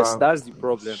remember. Yes, that's the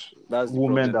problem. That's the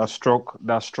woman problem.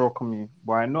 that struck me,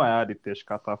 but I know I had the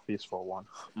Teshkata face for one.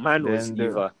 Mine was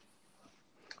Eva.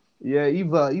 Yeah,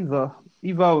 Eva.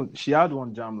 She had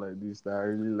one jam like this that I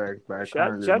really liked, but she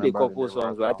had a couple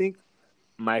songs. But I think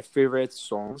my favorite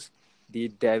songs, they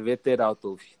diverted out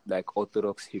of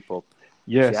orthodox hip hop.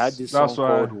 Yes, she had this song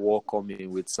called "War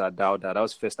Coming" with Sadauda. That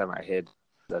was the first time I heard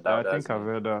Sadauda. I think I've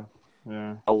heard that.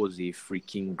 Yeah, that was a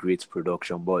freaking great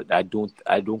production, but I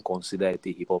don't consider it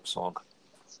a hip hop song.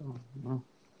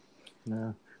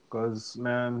 Yeah, because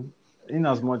man, in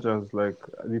as much as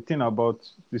the thing about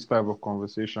this type of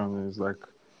conversation is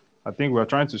I think we're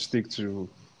trying to stick to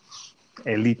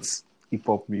elite hip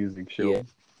hop music show. Yeah.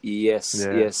 Yes,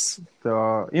 Yeah. yes.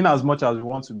 So, in as much as we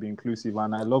want to be inclusive,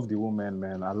 and I love the women,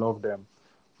 man, I love them,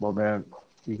 but man,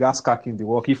 you guys cracking the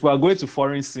work. If we are going to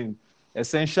foreign scene,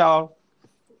 essential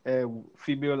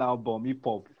female album, hip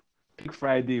hop, Pink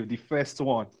Friday, the first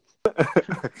one,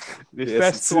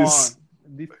 Yes, it is.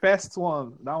 the first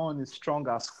one, that one is strong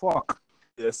as fuck.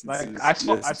 Yes, it Like is. I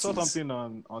saw, Yes, I it saw is. something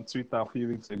on Twitter a few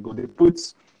weeks ago. They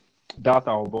put that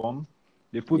album,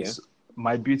 they put Yeah.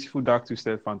 My Beautiful Dark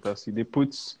Twisted Fantasy, they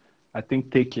put I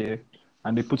think Take Care,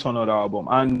 and they put another album.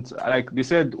 And like they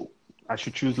said, I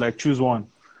should choose one.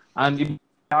 And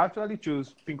I actually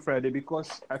chose Pink Friday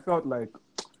because I felt like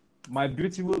My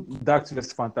Beautiful Dark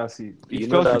Twisted Fantasy. You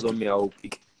know that's what me I will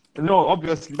pick. No,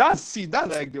 obviously that's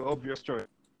like the obvious choice.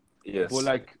 Yes. But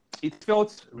like it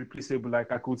felt replaceable.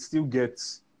 Like I could still get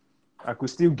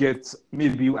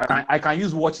maybe I can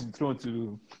use Watch the Throne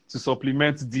to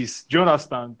supplement this. Do you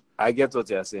understand? I get what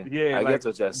you're saying. Yeah, I like, get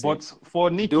what you're saying. But for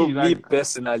Nikki, Don't like me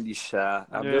personally, Sha,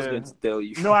 I'm just going to tell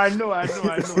you. No, I know. I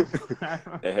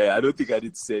don't think I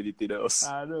need to say anything else.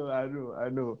 I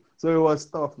know. So it was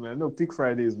tough, man. No, Pink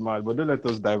Friday is mad, but don't let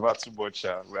us divert too much.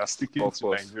 We are sticking to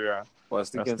Nigeria. We're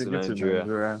sticking to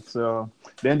Nigeria. So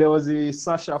then there was the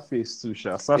Sasha face too,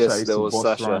 Sha. Sasha yes, used there to was bust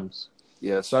Sasha. rhymes.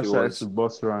 Yes, Sasha used to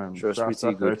bust rhymes. She was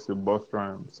pretty good. Used to bust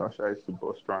rhymes. Sasha used to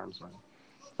bust rhymes, man.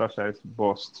 Sasha used to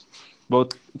bust.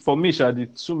 But for me, Sha, the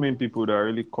two main people that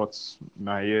really caught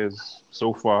my ears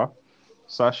so far,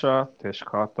 Sasha, Tesh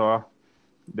Carter.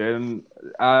 Then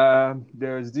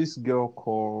there's this girl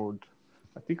called,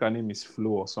 I think her name is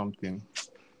Flo or something.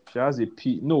 She has a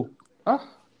P. No.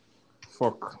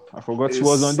 Fuck. I forgot. She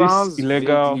was on this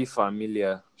illegal. Vaguely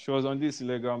familiar. She was on this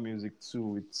illegal music too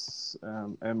with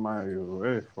MIO.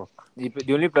 Hey, fuck.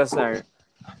 The only person I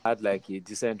had like a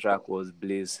decent track was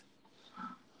Blaze.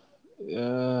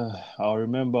 I'll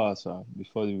remember, sir,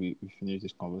 before we finish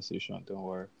this conversation. Don't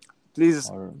worry. Please.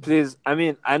 I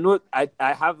mean, I know I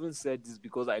haven't said this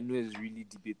because I know it's really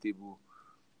debatable,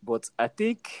 but I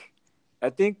think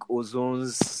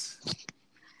Ozone's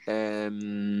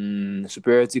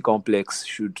superiority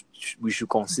complex we should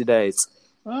consider it.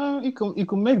 It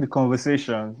could make the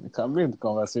conversation. It can make the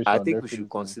conversation. I think we should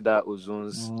consider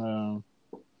Ozone's.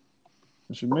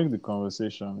 We should make the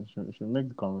conversation. We should make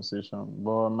the conversation,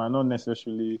 but it might not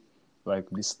necessarily like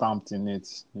be stamped in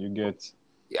it. You get.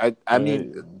 I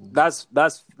mean that's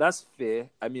fair.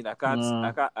 I mean I can't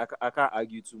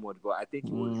argue too much, but I think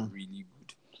it was really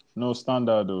good. No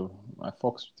standard though. I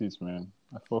fucks with it, man.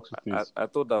 I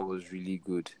thought that was really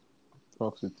good.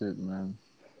 Fucks with it, man.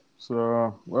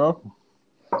 So well,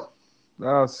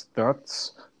 that's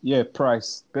that. Yeah,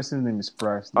 Price. Person's name is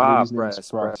Price. Price.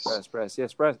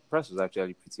 Yes, Price was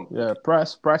actually pretty good. Yeah,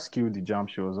 Price killed the jam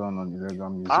she was on Illegal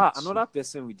Music. Another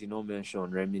person we did not mention,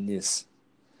 Reminisce.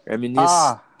 We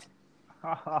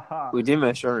didn't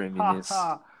mention Reminisce.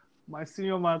 My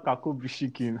senior man Kakobi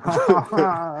Shikin.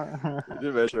 We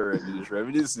didn't mention Reminisce.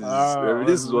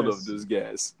 Reminisce is one of those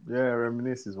guys. Yeah,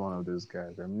 Reminisce is one of those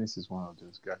guys.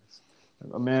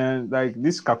 Man, like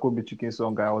this Kakobi Chicken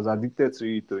song, I was addicted to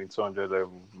it in 200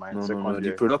 level. No,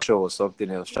 the production was something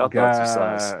else. Shout out to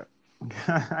Sars.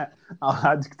 I was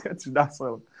addicted to that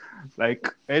song. Like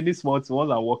any small thing, once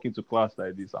I'm walking to class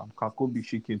like this, I'm Kakobi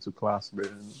Chicken to class, man.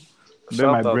 Then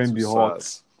my brain be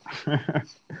hot.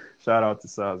 Shout out to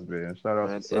Sars, man. Shout out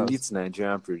to Sars. Elite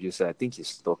Nigerian producer. I think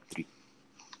he's top 3.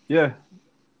 Yeah,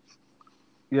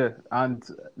 and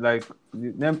like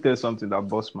let me tell you something that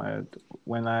bust my head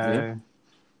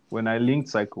when I linked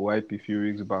Psycho Wipe a few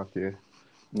weeks back here.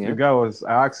 The guy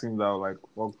I asked him that like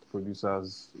what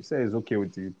producers. He said he's okay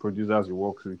with the producers he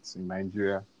works with in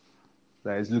Nigeria.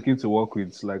 That he's looking to work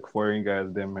with like foreign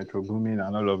guys, them Metro Boomin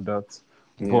and all of that.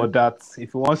 But that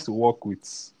if he wants to work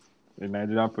with a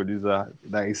Nigerian producer,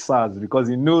 that is SARS, because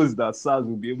he knows that SARS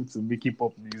will be able to make hip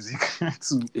hop music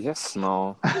too. Yes,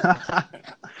 no.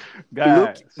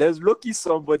 Guys. There's Loki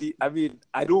somebody. I mean,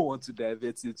 I don't want to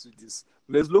divert into this.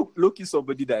 There's Loki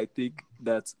somebody that I think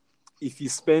that if he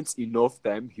spent enough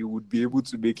time, he would be able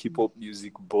to make hip hop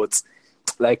music. But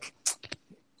like,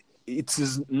 it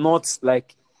is not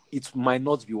like it might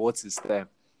not be worth his time.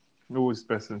 Who is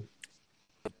person?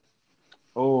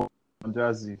 Oh, Don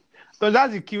Jazzy. Don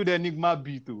Jazzy killed Enigma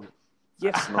beat too.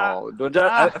 Yes, no. Don Jazzy,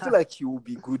 I feel like he would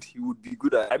be good. He would be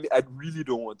good at. I mean, I really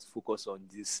don't want to focus on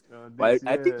this, but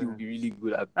I think he would be really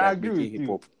good at making hip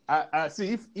hop. I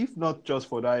see. If not just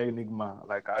for that Enigma,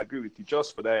 like I agree with you.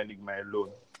 Just for that Enigma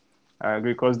alone, I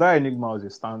agree because that Enigma was a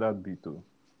standard beat too.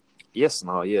 Yes,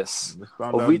 now yes.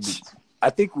 Of which beat. I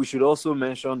think we should also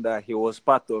mention that he was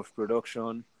part of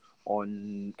production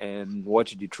on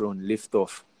Watch the Throne, Lift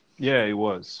Off. Yeah, it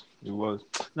was. It was.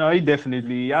 No, he has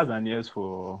an ears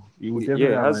for. He would definitely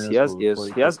Yeah, have an he ears has for.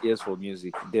 ears. He has ears for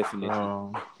music, definitely.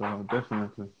 So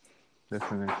definitely.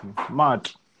 Mad,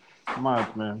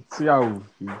 man. See how.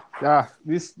 Yeah,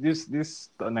 this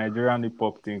Nigerian hip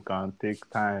hop thing can take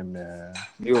time.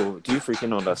 Yo, do you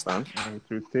freaking understand? It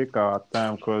will take our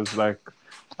time because, like,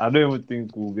 I don't even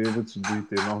think we'll be able to do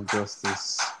it enough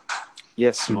justice.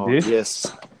 Yes, no, today.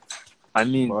 yes. I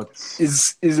mean, But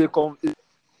is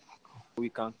we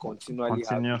can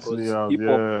continuously have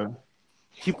because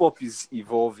hip hop is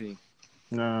evolving.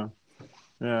 Yeah.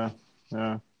 Yeah,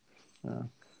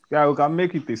 we can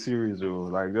make it a series, though.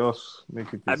 Like, just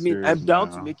make it a series. I'm down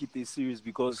to make it a series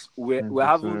because we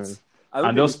haven't.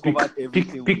 I don't think we've covered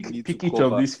everything we need to pick each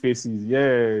cover. of these faces.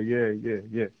 Yeah.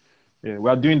 We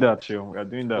are doing that, Joe. We are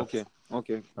doing that.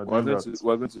 Okay. We're going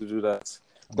to do that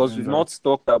because we've not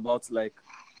talked about like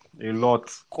a lot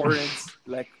current.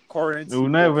 We'll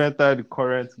never enter the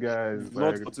current guys. We've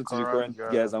not gotten to the current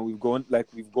guys, and we've gone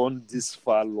this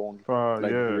far long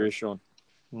duration.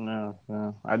 Yeah.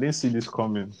 I didn't see this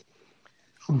coming.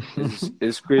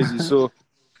 It's crazy. So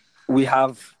we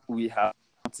have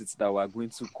it that we're going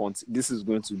to this is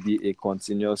going to be a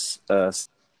continuous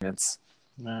segment.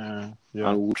 And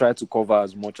we'll try to cover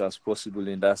as much as possible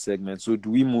in that segment. So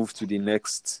do we move to the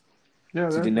next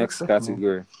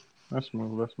category? Let's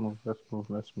move.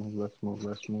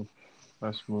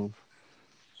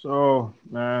 So,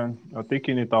 man, I'm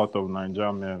taking it out of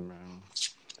Nigeria, man.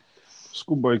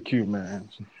 Schoolboy Q, man.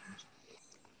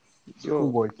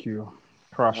 Schoolboy Q.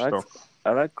 Crash Talk.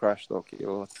 I like Crash Talk a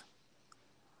lot.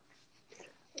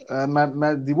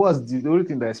 The only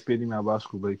thing that is paining me about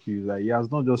Schoolboy Q is that he has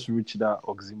not just reached that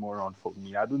oxymoron for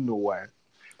me. I don't know why.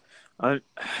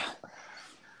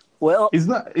 Well, it's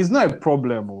not a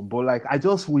problem, but like I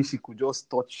just wish he could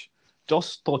just touch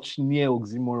near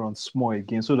oxymoron small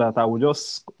again, so that I would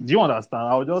just. Do you understand?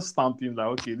 I would just stamp him like,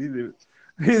 okay, this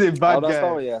is a bad guy. I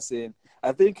understand what you're saying.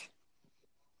 I think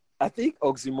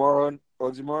oxymoron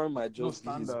might just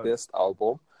be his best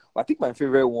album. I think my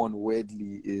favorite one,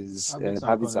 weirdly, is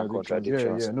Habits and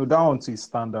Contradictions. Yeah. No, that one is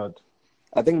standard.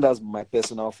 I think that's my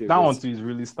personal favorite. That one too is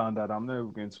really standard. I'm not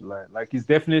even going to lie. Like, it's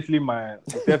definitely my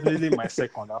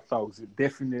second after Oxy.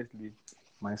 Definitely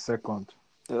my second.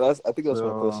 I think that's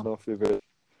my personal favorite.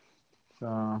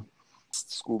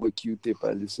 Schoolboy Q tape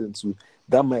I listened to.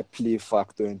 That might play a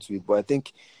factor into it, but I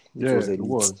think it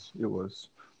was.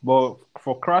 But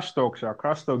for Crash Talk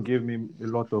gave me a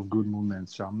lot of good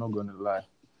moments. I'm not gonna lie.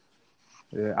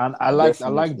 Yeah, and I like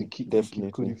the Kid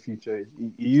Cudi feature.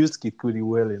 He used Kid Cudi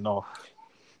well enough.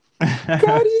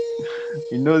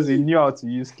 He knew how to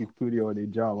use Kid Cudi on the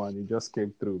jam, and he just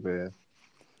came through, man.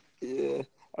 Yeah,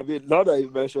 I mean, now that you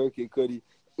mentioned Kid Cudi,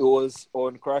 it was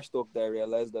on Crash Talk that I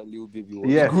realized that Lil Baby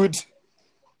was good.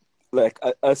 Like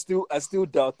I still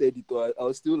doubted it, or I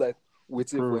was still like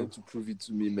waiting for him to prove it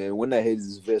to me, man. When I heard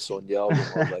his verse on the album,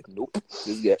 I was like, nope,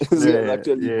 this guy is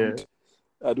actually good.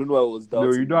 I don't know. I was doubting.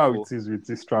 No, you know how it is with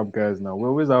these trap guys now. We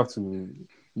always have to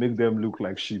make them look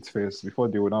like shit first before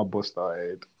they will not bust our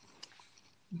head.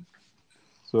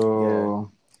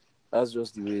 So that's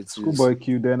just the way it is. Schoolboy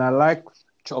Q. Then I like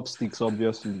Chopsticks,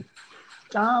 obviously.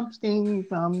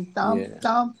 Chopsticks. I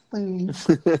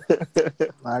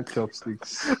like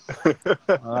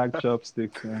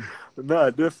Chopsticks. Man. Nah,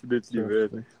 definitely,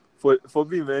 man. For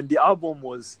me, man, the album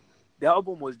was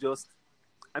just.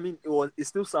 I mean, it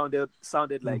still sounded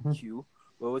like Q,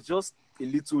 but it was just a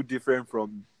little different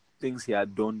from things he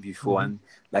had done before, and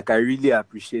like I really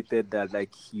appreciated that.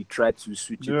 Like he tried to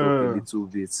switch it up a little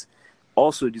bit.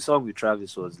 Also, the song with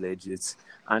Travis was legit,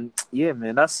 and yeah,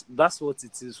 man, that's what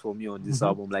it is for me on this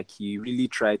album. Like he really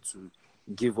tried to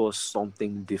give us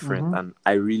something different, and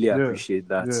I really appreciate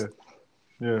that.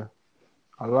 Yeah.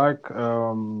 I like.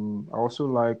 I also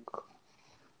like.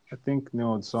 I think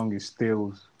the song is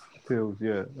Tales.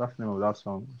 Yeah, that's the name of that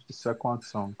song. It's the second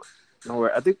song. No,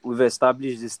 I think we've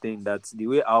established this thing that the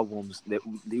way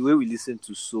the way we listen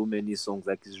to so many songs,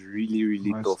 like, is really,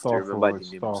 really tough to remember the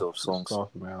names of songs.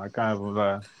 Tough, man. I can't even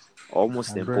lie.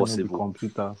 Almost impossible.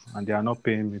 Computer, and they are not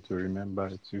paying me to remember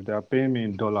it. If they are paying me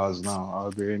in dollars now,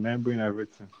 I'll be remembering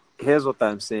everything. Here's what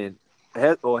I'm saying.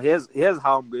 Here's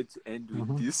how I'm going to end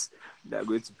with this. They're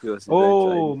going to pay us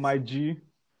eventually. Oh, my G.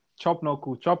 Chop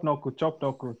knuckle from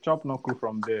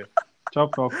there.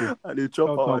 Chop knuckle. And they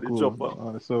chop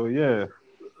out. So yeah.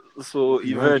 So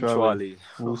eventually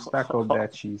we'll stack up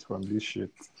that cheese from this shit.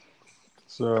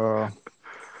 So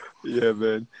yeah,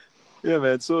 man.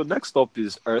 So next up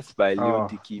is Earth by Lil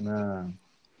Dicky. Man.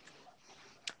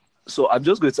 So I'm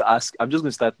just going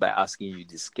to start by asking you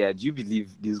this, Kat. Do you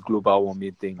believe this global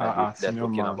warming thing that they're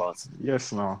talking about?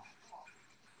 Yes, no.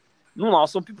 No,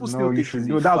 some people No, still you think should it's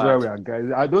know. a That's why fad. we are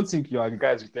guys. I don't think you are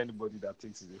guys with anybody that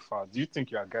thinks it's a fad. Do you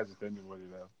think you are guys with anybody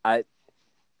that?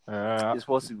 It's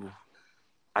possible.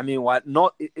 I mean, what?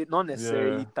 Not not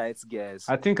necessarily Yeah. tight guys.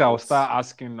 I think I'll start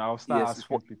asking.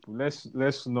 People.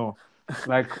 Let's know.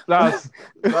 Like that's So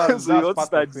you want to part of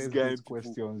start first disguising date people?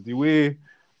 questions. The way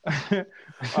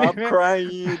I'm crying.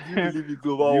 Do you believe in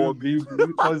global warming?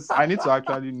 because I need to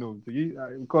actually know.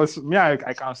 Because me, I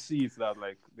can see it that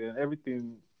like then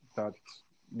everything that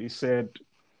they said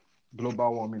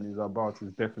global warming is about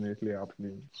is definitely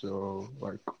happening. So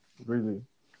like really,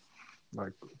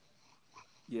 like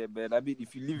Yeah, man. I mean,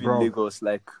 if you live in bro, Lagos,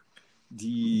 like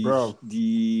the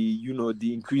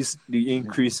the increase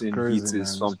it's in crazy, heat is man.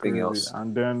 It's something crazy. else.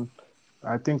 And then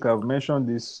I think I've mentioned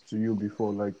this to you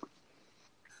before, like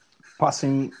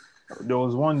passing. There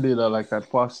was one day that like I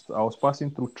was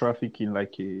passing through traffic in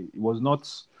like it was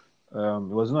not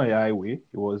a highway.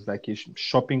 It was like a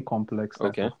shopping complex type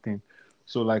Okay. of thing.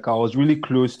 So like I was really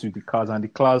close to the cars, and the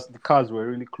cars were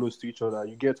really close to each other.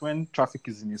 You get when traffic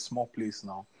is in a small place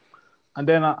now. And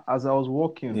then as I was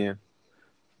walking, Yeah.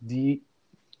 the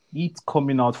heat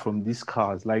coming out from these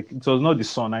cars, like it was not the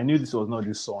sun. I knew this was not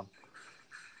the sun.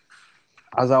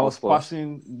 As I was Of course.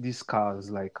 passing these cars,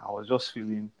 like I was just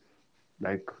feeling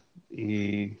like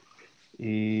a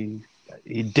a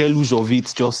a deluge of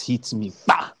it just hit me.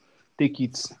 Bah! Take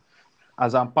it.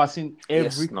 As I'm passing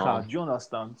every Yes. car, No. do you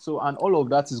understand? So and all of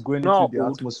that is going You know into how the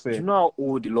old? Do atmosphere. you know how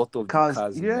old a lot of the Cars,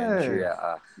 cars in yeah, Nigeria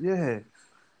are? yeah.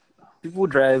 People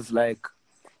drive like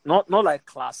not like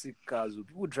classic cars.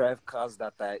 People drive cars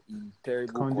that are in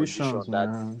terrible condition Conditions, that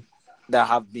man.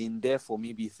 have been there for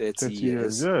maybe 30 30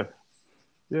 years, years,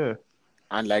 yeah,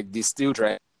 and like they still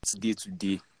drive day to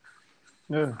day.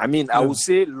 yeah. I mean, I Yeah. would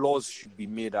say laws should be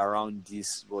made around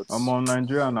this, but I'm on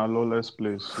Nigeria and a lawless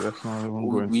place. Let's not even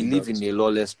go we into live that. in a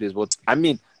lawless place. But I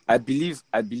mean, I believe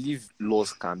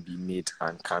laws can be made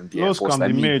and can be Laws enforced.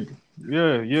 can be made.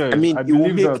 Yeah. I mean, I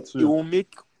believe that too.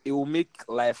 it will make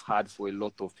life hard for a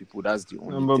lot of people. That's the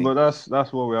only But thing.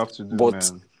 that's what we have to do,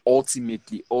 But man.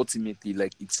 ultimately,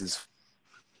 like it is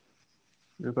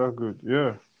Is that good?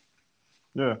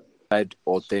 Yeah.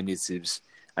 alternatives.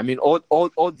 I mean,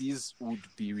 all these would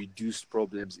be reduced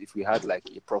problems if we had like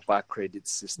a proper credit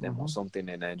system or something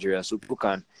in Nigeria, so people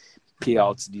can pay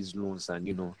out these loans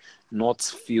and not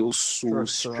feel so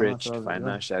stretched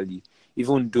financially.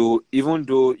 Even though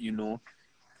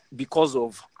because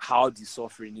of how the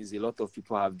suffering is, a lot of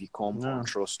people have become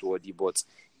untrustworthy. But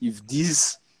if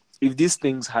these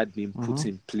things had been put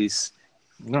in place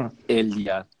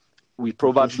earlier, we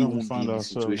probably won't be in the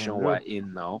situation we're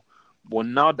in now. But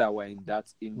now that we're in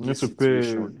this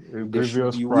situation, there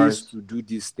should be ways to do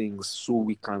these things so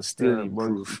we can still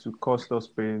improve. But it will cost us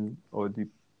paying, or the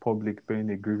public paying,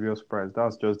 a grievous price.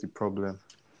 That's just the problem.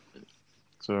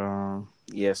 So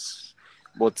yes,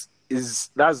 but that's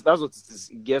what it is.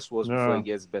 It gets worse before it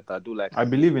gets better. I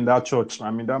believe in that church. I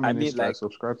mean that ministry. I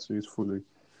subscribe to it fully.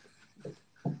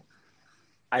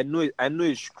 I know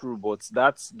it's true, but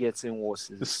that's getting worse.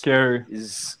 It's scary.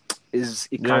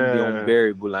 It can be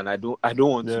unbearable, and I don't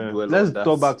want to dwell on that. Let's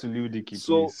talk back to Lil Dicky,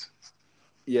 please.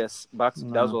 Yes, that's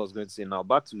what I was going to say now.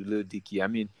 Back to Lil Dicky. I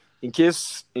mean, in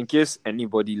case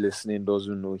anybody listening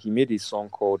doesn't know, he made a song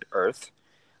called Earth,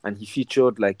 and he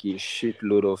featured like a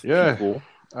shitload of people.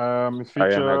 He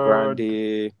featured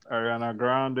Ariana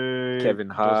Grande, Kevin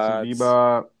Hart, Justin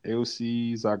Bieber,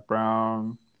 AOC, Zach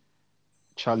Brown,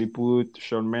 Charlie Puth,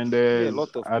 Shawn Mendes,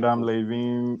 Adam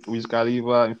Levine, Wiz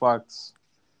Khalifa. In fact,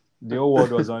 the whole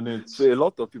world was on it. So a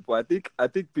lot of people. I think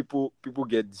people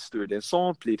get the story. Then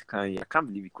someone played Kanye. I can't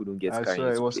believe he couldn't get Kanye.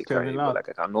 Swear, it was Kevin Hart. Like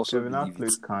I can also Kevin Hart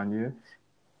played Kanye.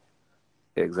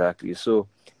 Exactly. So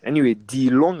anyway, the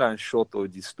long and short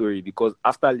of the story, because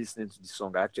after listening to the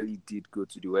song, I actually did go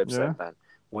to the website and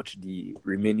watch the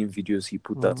remaining videos he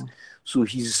put out. So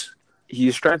he's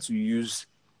trying to use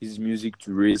his music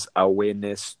to raise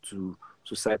awareness to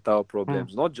societal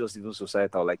problems, not just even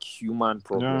societal, like human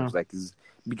problems. Like it's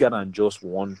bigger than just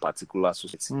one particular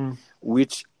society.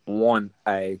 Which one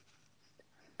I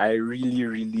really,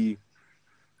 really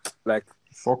like.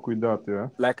 Fuck with that, yeah.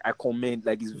 Like I commend,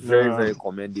 like it's very, very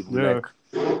commendable. Yeah.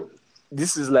 Like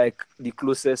this is like the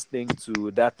closest thing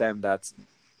to that time that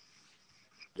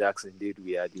Jackson did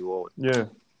We Are the World. Yeah,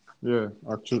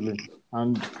 actually.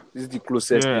 And this is the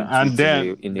closest thing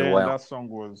to in a while. That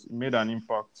song made an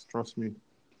impact, trust me.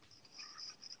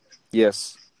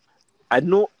 Yes. I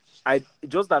know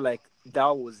just that like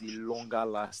that was a longer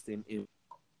lasting impact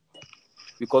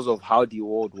because of how the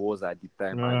world was at the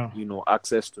time and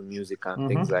access to music and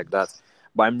things like that.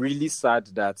 But I'm really sad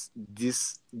that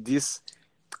this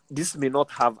this may not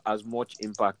have as much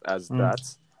impact as that,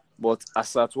 but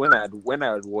as at when I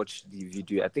had watched the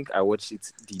video, I think I watched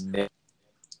it the next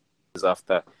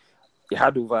after. It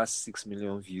had over 6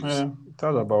 million views. Yeah, it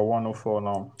has about 104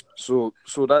 now. So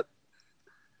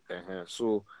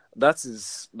that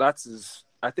is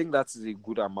I think that is a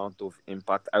good amount of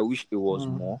impact. I wish it was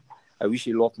more. I wish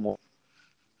a lot more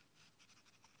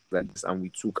like this, and we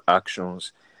took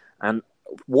actions. And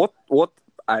what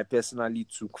I personally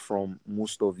took from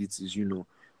most of it is,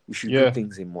 we should do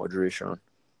things in moderation.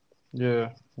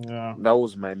 Yeah. That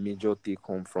was my major take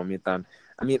home from it. And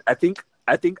I mean, I think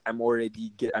I'm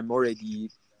already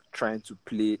trying to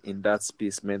play in that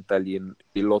space mentally in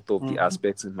a lot of the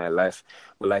aspects in my life.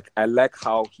 But like, I like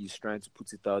how he's trying to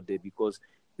put it out there, because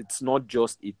it's not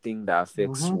just a thing that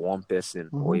affects one person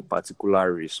or a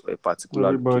particular race or a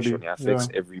particular location. It affects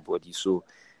everybody. So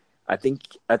I think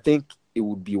it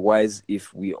would be wise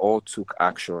if we all took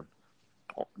action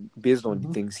based on the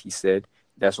things he said.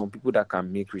 There are some people that can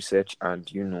make research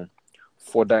and,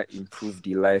 further improve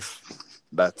the life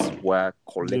that we're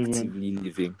collectively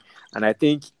living. And I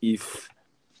think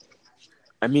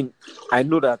I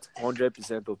know that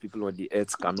 100% of people on the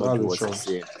earth cannot do what he's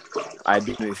saying. I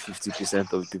don't know if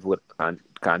 50% of people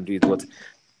can do it, but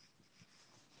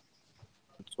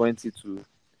 20 to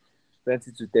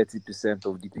 30%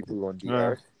 of the people on the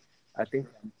earth, I think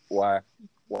we're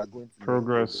going to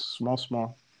progress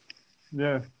small.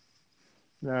 Yeah,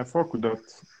 fuck with that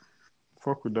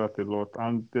a lot.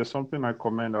 And there's something I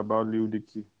commend about Lil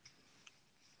Dicky.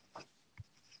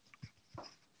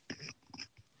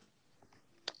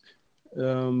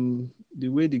 The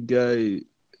way the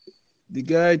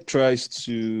guy tries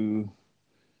to,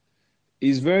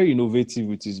 he's very innovative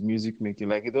with his music making.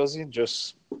 Like, it doesn't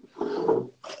just,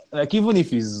 like, even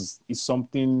if it's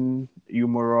something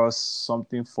humorous,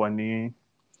 something funny,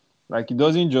 like, it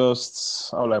doesn't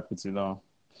just, how will I put it now?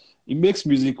 It makes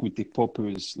music with a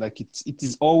purpose. Like, it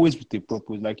is always with a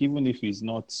purpose. Like, even if he's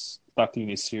not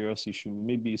tackling a serious issue,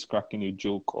 maybe he's cracking a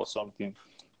joke or something.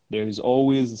 There is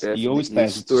always, he always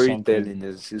ties it to something.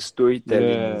 His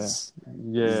storytelling is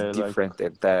different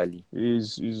entirely.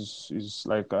 He's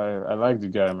like, I like the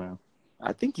guy, man.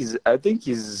 I think he's a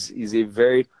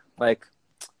very, like,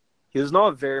 he's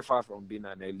not very far from being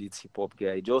an elite hip hop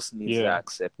guy. He just needs the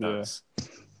acceptance.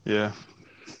 Yeah,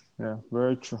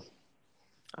 very true.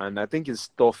 And I think it's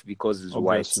tough because he's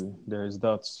Obviously, white. There is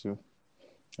that too.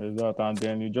 There's that, and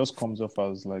then he just comes off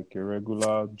as like a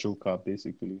regular joker,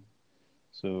 basically.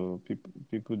 So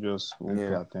people just won't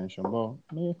pay attention. But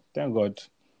thank God,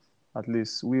 at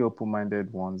least we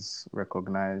open-minded ones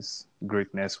recognize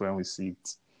greatness when we see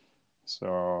it.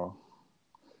 So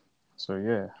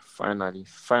yeah. Finally.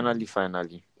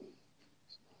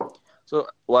 So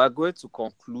we're going to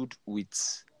conclude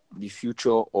with the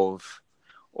future of,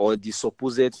 or the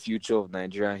supposed future of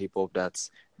Nigerian hip hop that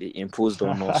they imposed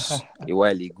on us a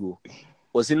while ago.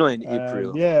 Was it not in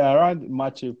April? Yeah, around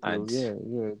March, April. Yeah.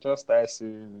 Just I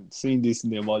seeing this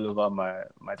name all over my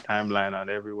timeline and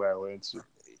everywhere I went to.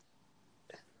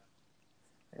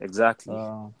 Exactly.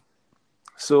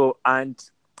 So and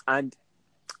I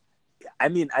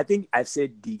mean, I think I've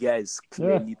said the guy is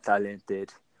clearly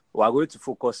talented. We're going to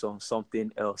focus on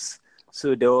something else.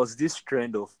 So there was this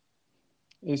trend of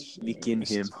making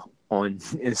him on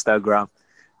Instagram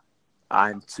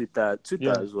and Twitter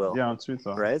as well. Yeah, on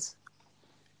Twitter. Right?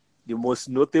 The most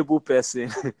notable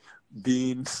person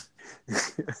being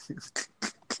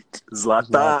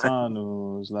Zlatan,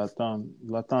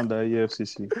 the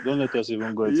EFCC. Don't let us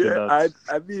even go into that.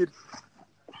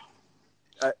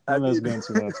 Let's go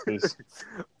into that space.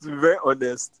 To be very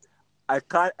honest, at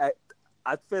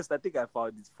first I think I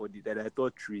found it funny, then I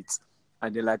thought treats.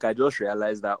 And then, like, I just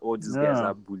realized that all these guys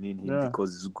are bullying him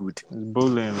because it's good. It's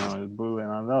bullying,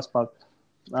 and that's part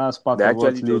of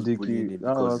what Lil Dicky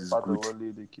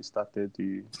started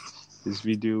his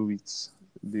video with,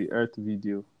 the Earth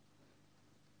video.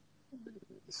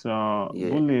 So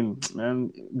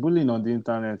bullying on the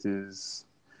internet is,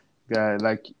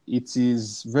 like, it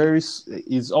is very,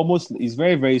 it's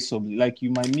very, very subtle. Like, you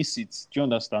might miss it. Do you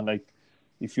understand? Like,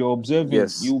 if you're observing,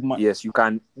 you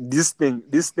can. This thing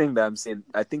that I'm saying,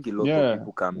 I think a lot of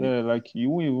people can. Like,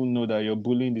 you won't even know that you're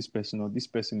bullying this person or this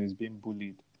person is being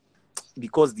bullied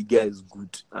because the guy is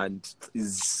good, and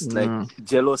is like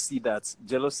jealousy that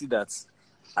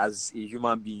as a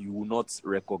human being you will not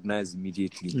recognize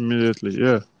immediately.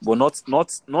 But not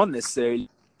necessarily.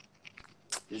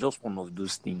 It's just one of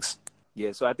those things.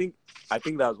 Yeah. So I think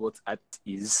that's what it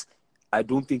is. I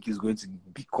don't think it's going to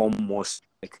become more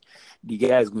like the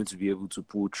guy is going to be able to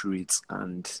pull through it.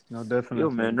 And no,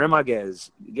 definitely. Rema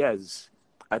guys,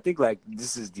 I think like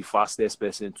this is the fastest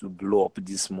person to blow up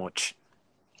this much.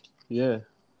 Yeah,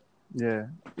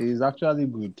 he's actually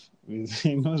good.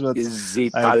 He knows what. He's a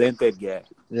talented guy.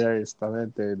 Yeah, he's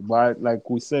talented. But like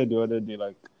we said the other day,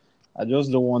 like I just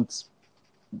don't want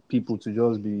people to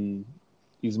just be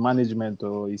his management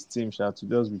or his team to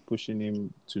just be pushing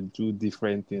him to do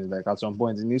different things. Like at some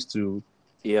point, he needs to.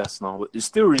 Yes, no, it's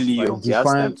still really like, young. He has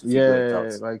time to figure it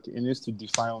out. Like he needs to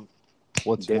define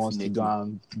what he wants to do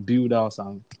and build us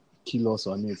and kill us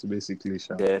on it, basically.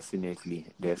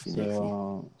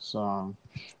 Definitely. So,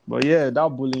 but yeah, that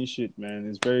bullying shit, man,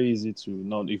 it's very easy to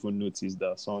not even notice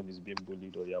that someone is being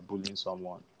bullied or you're bullying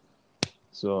someone.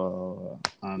 So,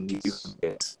 and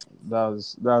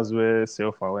that's where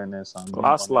self-awareness and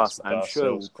last, I'm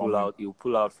sure he'll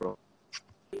pull out from.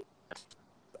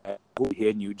 I hope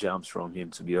hear new jams from him.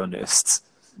 To be honest,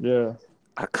 yeah,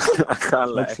 I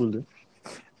can't lie. Hopefully.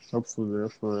 I'm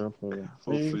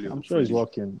sure he's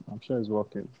working.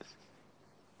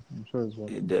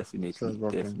 Definitely.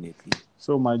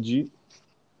 So my G,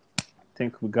 I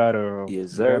think we gotta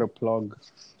plug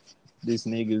these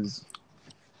niggas.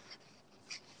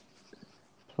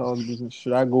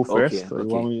 Should I go first? Okay. You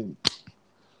want me?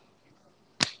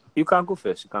 You can go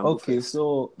first.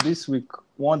 So this week,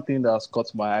 one thing that's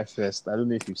caught my eye first, I don't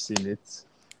know if you've seen it,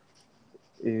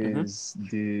 is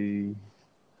the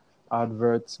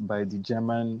advert by the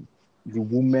German, I don't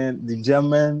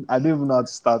even know how to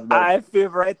start that. I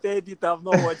favorited it. I've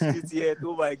not watched it yet.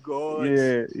 Oh my god.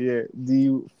 Yeah.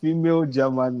 The female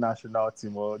German national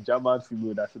team or German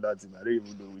female national team. I don't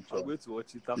even know which one. I'm going to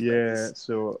watch it after this.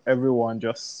 So everyone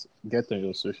just get on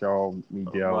your social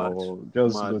media or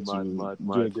just go to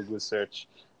do a Google search.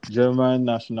 German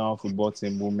national football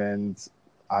team women's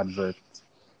advert.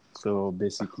 So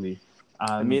basically,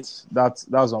 and that's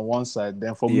on one side.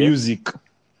 Then for music,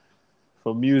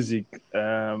 I've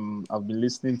been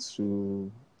listening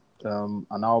to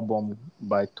an album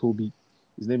by Toby.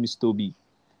 His name is Toby.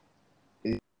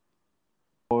 It's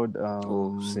called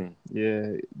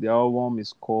the album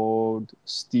is called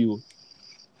Still.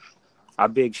 A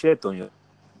big shit on you.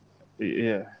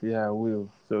 Yeah, I will.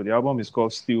 So the album is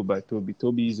called Still by Toby.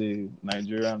 Toby is a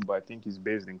Nigerian, but I think he's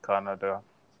based in Canada.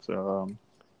 So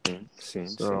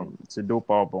it's a dope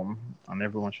album, and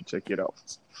everyone should check it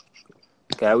out.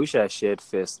 Okay, I wish I shared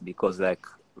first because, like,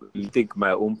 you think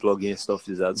my own plugin stuff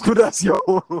is as good as your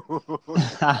own.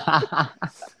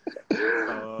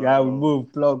 Yeah, we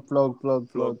move. Plug.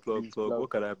 What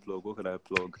can I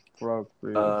plug? Plug,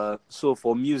 please. So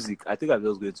for music, I think I'm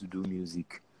just going to do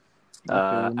music.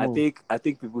 I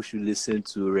think people should listen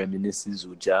to Reminiscence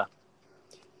Uja.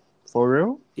 For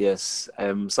real? Yes.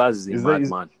 Saz is a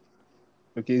madman.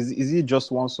 Okay, is it just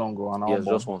one song or an album? Yes,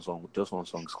 just one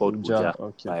song. It's called Uja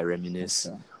by Reminisce.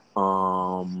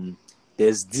 Okay.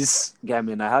 There's this guy,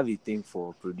 man. I have a thing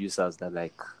for producers that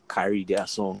like carry their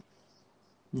song.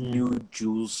 New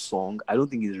Jules song. I don't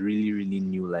think it's really, really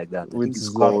new like that. With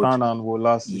Zlatan and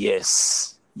Wolas.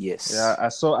 Yes. Yeah, I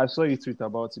saw you tweet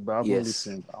about it, but I haven't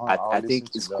listened. I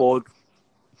think it's called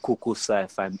Kokosa,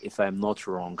 if I'm not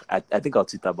wrong. I think I'll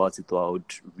tweet about it, or I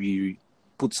would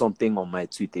put something on my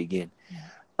tweet again.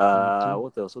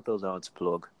 What else I want to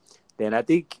plug? Then I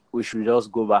think we should just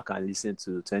go back and listen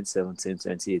to 2017,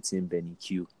 2018 Benny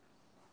Q.